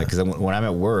podcast. Like, because when I'm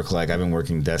at work, like I've been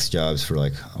working desk jobs for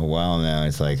like a while now.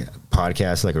 It's like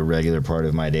podcasts like a regular part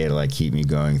of my day to like keep me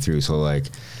going through. So like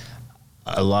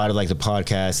a lot of like the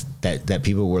podcasts that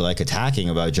people were like attacking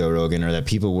about Joe Rogan, or that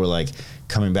people were like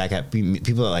coming back at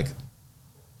people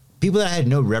that I had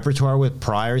no repertoire with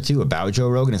prior to about Joe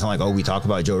Rogan. It's not like, oh, we talk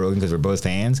about Joe Rogan because we're both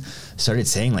fans. Started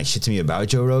saying like shit to me about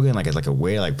Joe Rogan, like as like a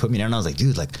way to like put me down. And I was like,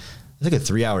 dude, like it's like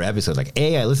a 3-hour episode. Like,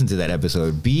 A, I listened to that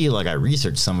episode. B, like I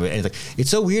researched some of it. And it's like,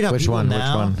 it's so weird how Which people one?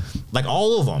 now, Which one? like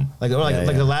all of them, like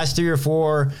the last 3 or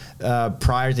 4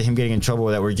 prior to him getting in trouble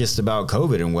that were just about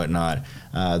COVID and whatnot.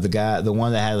 The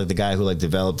one that had like the guy who like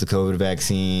developed the COVID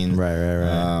vaccine. Right.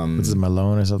 Was it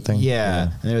Malone or something?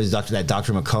 Yeah. And there was that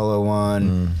Dr. McCullough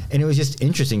one. And it was just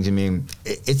interesting to me.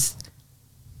 It's,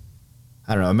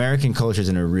 I don't know, American culture is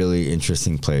in a really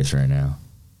interesting place right now.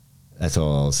 That's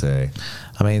all I'll say.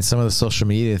 I mean, some of the social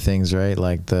media things, right?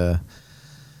 Like the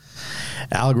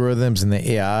algorithms and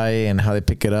the AI and how they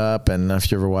pick it up. And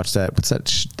if you ever watched that, what's that?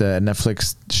 The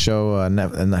Netflix show,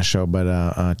 not show, but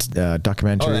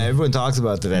documentary. Oh, everyone talks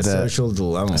about that social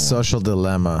dilemma. Social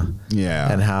dilemma.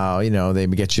 Yeah. And how, they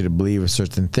get you to believe a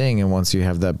certain thing. And once you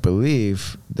have that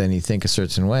belief, then you think a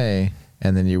certain way.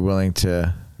 And then you're willing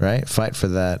to, fight for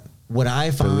that. What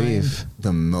I find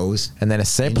the most... And then it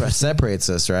separates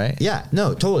us, right? Yeah,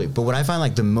 no, totally. But what I find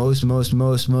like the most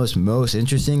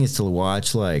interesting is to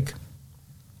watch like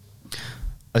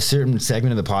a certain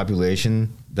segment of the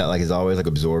population that like has always like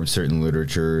absorbed certain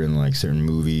literature and like certain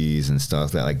movies and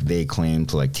stuff that like they claim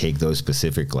to like take those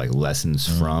specific like lessons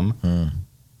from.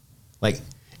 Like,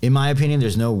 in my opinion,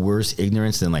 there's no worse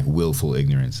ignorance than like willful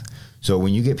ignorance. So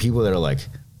when you get people that are like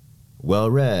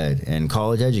well-read and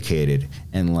college educated,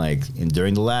 and like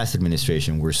during the last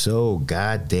administration we're so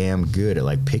goddamn good at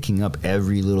like picking up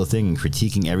every little thing and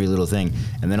critiquing every little thing,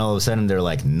 and then all of a sudden they're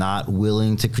like not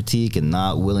willing to critique and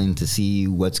not willing to see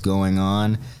what's going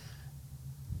on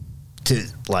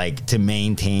to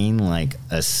maintain like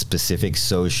a specific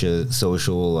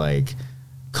social like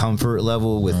comfort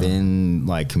level within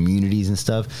like communities and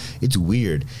stuff. It's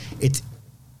weird. It's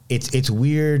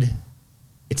weird.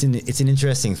 It's an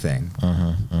interesting thing.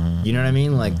 You know what I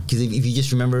mean? Like, because if you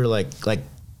just remember,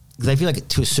 because I feel like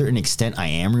to a certain extent I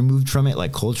am removed from it,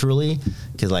 like culturally,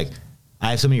 because like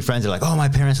I have so many friends that are like, oh, my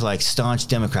parents are like staunch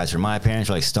Democrats, or my parents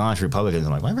are like staunch Republicans.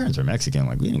 I'm like, my parents are Mexican.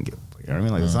 Like, we didn't get, you know what I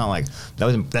mean? Like, it's not like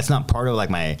that's not part of like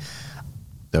my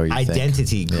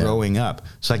identity growing up.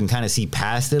 So I can kind of see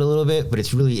past it a little bit, but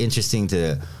it's really interesting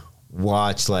to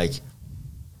watch like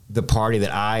the party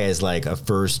that I, as like a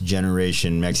first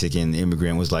generation Mexican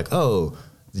immigrant, was like, oh,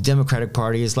 the Democratic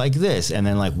Party is like this, and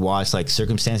then like watch like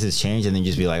circumstances change, and then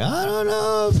just be like, I don't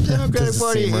know if the Democratic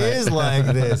Party is like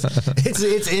this.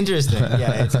 It's interesting.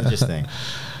 Yeah, it's interesting.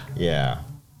 Yeah.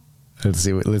 Let's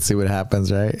see what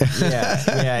happens, right?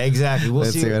 Yeah, exactly.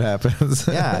 Let's see what happens.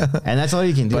 Yeah, and that's all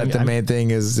you can do. But the main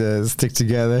thing is stick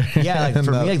together. Yeah, like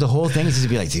for me, like the whole thing is just to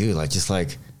be like, dude, like just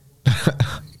like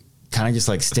kind of just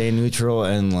like stay neutral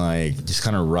and like just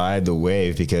kind of ride the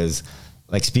wave, because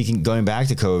like going back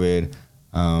to COVID,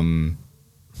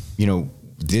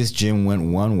 this gym went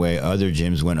one way, other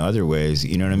gyms went other ways,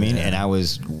 you know what I mean? And I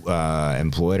was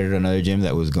employed at another gym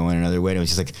that was going another way, and it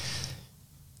was just like,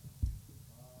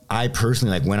 I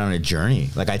personally like went on a journey.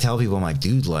 Like I tell people, I'm like,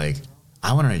 dude, like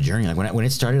I went on a journey. Like when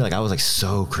it started, like I was like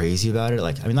so crazy about it.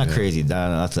 Like, I mean, not crazy. I'm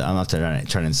not trying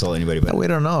to insult anybody, but we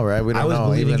don't know, right? I was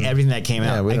believing everything that came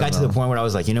out. I got to the point where I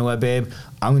was like, you know what, babe?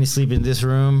 I'm going to sleep in this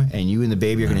room, and you and the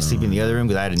baby are going to sleep in the other room,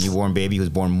 because I had a newborn baby who was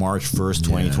born March 1st,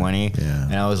 2020. Yeah.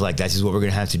 And I was like, that's just what we're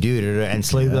going to have to do. And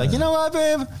slowly be like, you know what,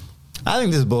 babe? I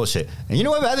think this is bullshit. And you know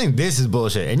what, babe? I think this is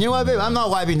bullshit. And you know what, babe? I'm not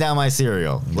wiping down my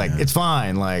cereal. Like, it's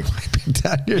fine. Like, wiping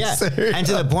down your cereal. And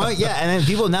to the point, and then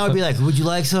people now would be like, would you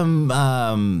like some,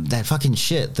 that fucking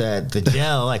shit, the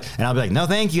gel? Like, and I'll be like, no,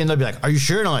 thank you. And they'll be like, are you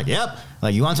sure? And I'm like, yep.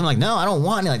 Like, you want some? Like, no, I don't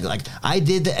want it. Like I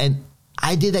did that. And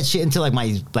I did that shit until like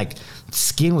my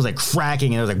skin was like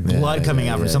cracking and there was like blood coming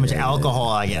out from so much alcohol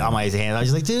I get on my hands. I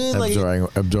was just like, dude, like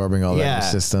absorbing all that in the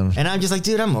system. And I'm just like,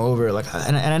 dude, I'm over it. Like,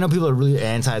 and I know people are really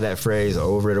anti that phrase,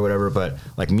 over it or whatever, but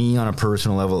like me on a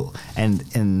personal level,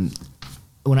 and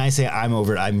when I say I'm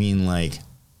over it, I mean like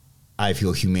I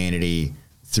feel humanity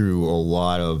through a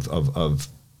lot of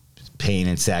pain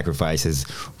and sacrifice has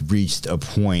reached a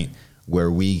point where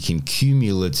we can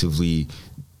cumulatively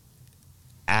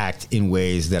act in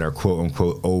ways that are quote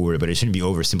unquote over it, but it shouldn't be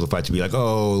oversimplified to be like,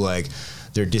 oh, like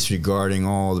they're disregarding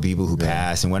all the people who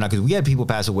passed and whatnot, because we had people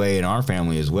pass away in our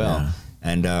family as well.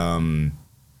 And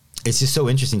it's just so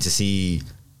interesting to see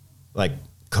like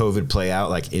COVID play out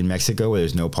like in Mexico where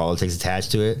there's no politics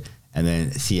attached to it, and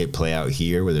then see it play out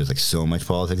here where there's like so much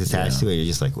politics attached to it. You're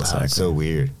just like, wow, it's so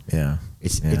weird.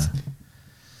 It's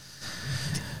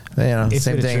you know,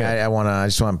 same thing. I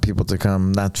just want people to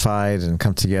come, not fight, and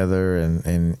come together,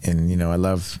 and you know,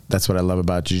 that's what I love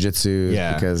about jiu-jitsu,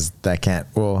 because that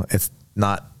it's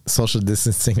not social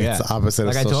distancing. It's the opposite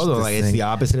of social distancing. Like I told them, like it's the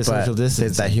opposite of social distancing.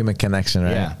 It's that human connection,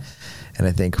 right? Yeah. And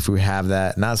I think if we have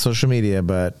that, not social media,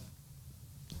 but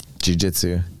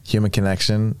jiu-jitsu, human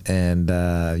connection, and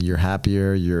you're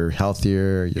happier, you're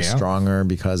healthier, you're stronger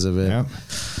because of it. Yeah.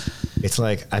 It's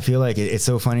like, I feel like it's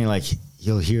so funny, like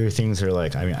you'll hear things that are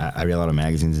like, I mean, I read a lot of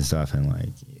magazines and stuff, and like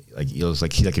you'll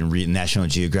like in read National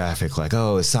Geographic, like,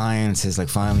 oh, science has like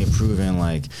finally proven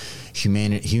like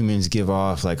humans give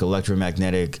off like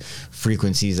electromagnetic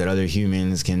frequencies that other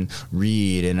humans can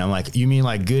read. And I'm like, you mean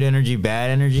like good energy, bad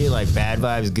energy, like bad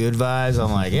vibes, good vibes?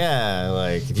 I'm like, yeah,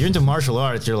 like if you're into martial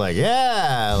arts, you're like,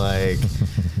 yeah, like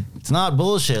it's not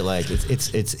bullshit. Like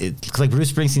it's like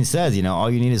Bruce Springsteen says, you know, all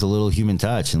you need is a little human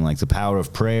touch and like the power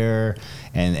of prayer.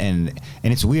 And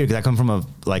it's weird because I come from a,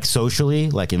 like socially,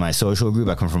 like in my social group,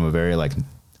 I come from a very like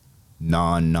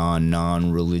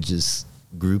non-religious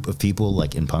group of people,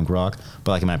 like in punk rock.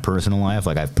 But like in my personal life,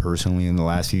 like I've personally in the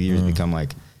last few years become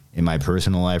like in my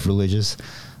personal life religious.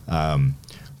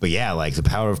 But yeah, like the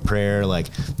power of prayer, like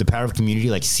the power of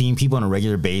community, like seeing people on a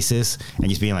regular basis and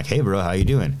just being like, hey bro, how you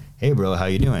doing? Hey bro, how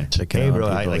you doing? Hey bro,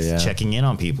 checking in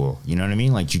on people. You know what I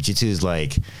mean? Like jiu-jitsu is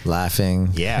like laughing.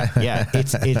 Yeah.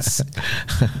 It's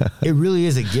it really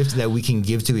is a gift that we can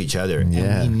give to each other, and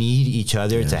we need each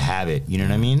other to have it. You know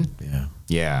what I mean?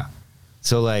 Yeah.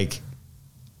 So like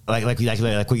what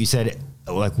you said,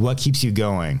 like what keeps you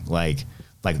going? Like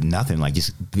nothing. Like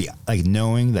just be like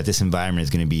knowing that this environment is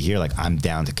going to be here. Like I'm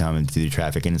down to come and do the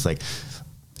traffic, and it's like.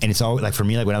 And it's all like for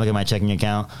me, like when I look at my checking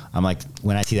account, I'm like,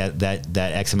 when I see that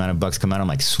X amount of bucks come out, I'm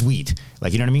like, sweet.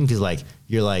 Like, you know what I mean? Cause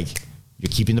you're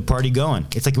keeping the party going.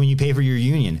 It's like when you pay for your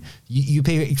union, you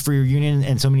pay for your union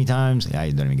and so many times,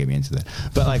 don't even get me into that.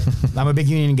 But like, I'm a big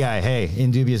union guy. Hey, in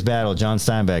dubious battle, John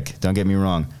Steinbeck, don't get me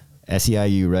wrong.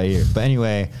 SEIU right here. But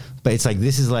anyway, it's like,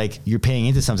 this is like, you're paying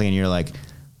into something and you're like,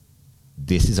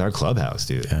 this is our clubhouse,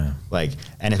 dude. Yeah. Like,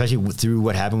 and especially through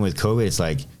what happened with COVID, it's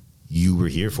like, you were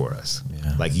here for us.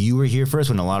 Yeah. Like you were here for us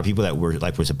when a lot of people that were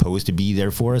supposed to be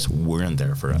there for us weren't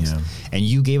there for us. Yeah. And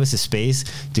you gave us a space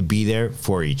to be there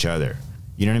for each other.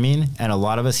 You know what I mean? And a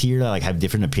lot of us here like have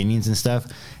different opinions and stuff.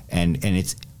 And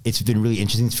it's been really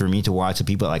interesting for me to watch the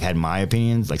people that like had my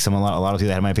opinions. Like a lot of people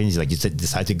that had my opinions, like just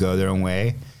decide to go their own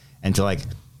way, and to like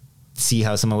see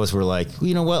how some of us were like, well,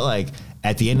 you know what? Like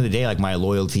at the end of the day, like my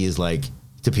loyalty is like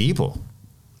to people.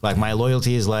 Like my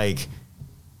loyalty is like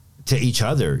to each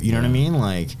other, you know what I mean?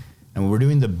 Like, and we're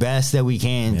doing the best that we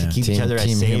can to keep each other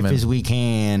as safe as we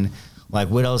can. Like,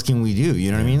 what else can we do?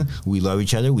 You know what I mean? We love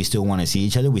each other. We still want to see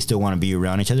each other. We still want to be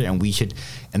around each other, and we should.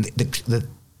 And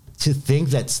to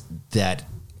think that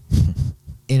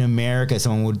in America,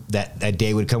 someone would that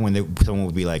day would come when someone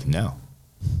would be like, no,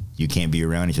 you can't be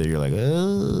around each other. You're like,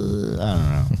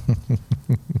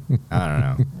 I don't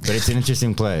know. But it's an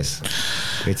interesting place.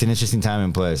 It's an interesting time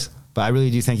and place. But I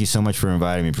really do thank you so much for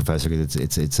inviting me, Professor, because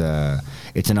it's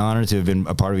an honor to have been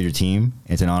a part of your team.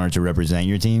 It's an honor to represent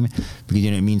your team, because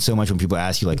it means so much when people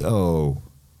ask you like, oh,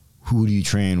 who do you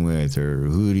train with, or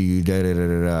who do you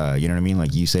da-da-da-da-da, you know what I mean?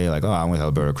 Like you say like, oh, I'm with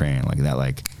Alberto Crane. Like that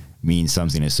like means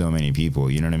something to so many people,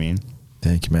 you know what I mean?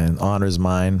 Thank you, man. Honor is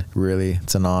mine. Really,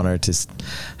 it's an honor to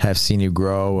have seen you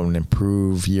grow and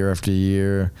improve year after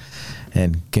year,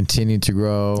 and continue to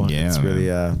grow. Yeah, it's really,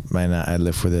 man, I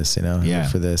live for this. I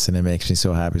live for this, and it makes me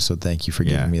so happy. So thank you for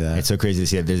giving me that. It's so crazy to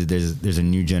see that there's a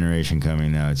new generation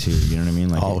coming now too. You know what I mean?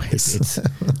 Like always, it's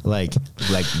like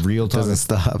real talk. Doesn't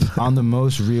stop On the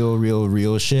most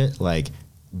real shit. Like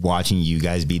watching you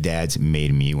guys be dads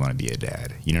made me want to be a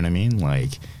dad. You know what I mean?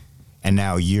 Like. And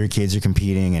now your kids are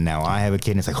competing, and now I have a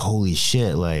kid, and it's like, holy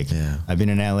shit, like, I've been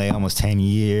in LA almost 10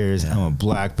 years, I'm a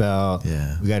black belt,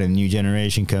 we got a new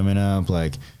generation coming up,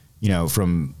 like, you know,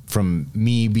 from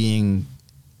me being,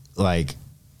 like,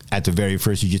 at the very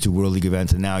first Jiu-Jitsu World League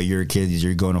event, and now your kids,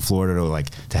 you're going to Florida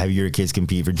to have your kids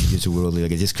compete for Jiu-Jitsu World League,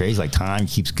 like, it's just crazy, like, time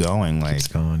keeps going, like. Keeps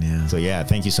going, So,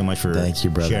 thank you so much for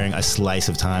sharing a slice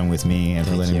of time with me, and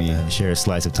for letting me share a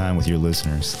slice of time with your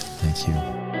listeners. Thank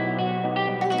you.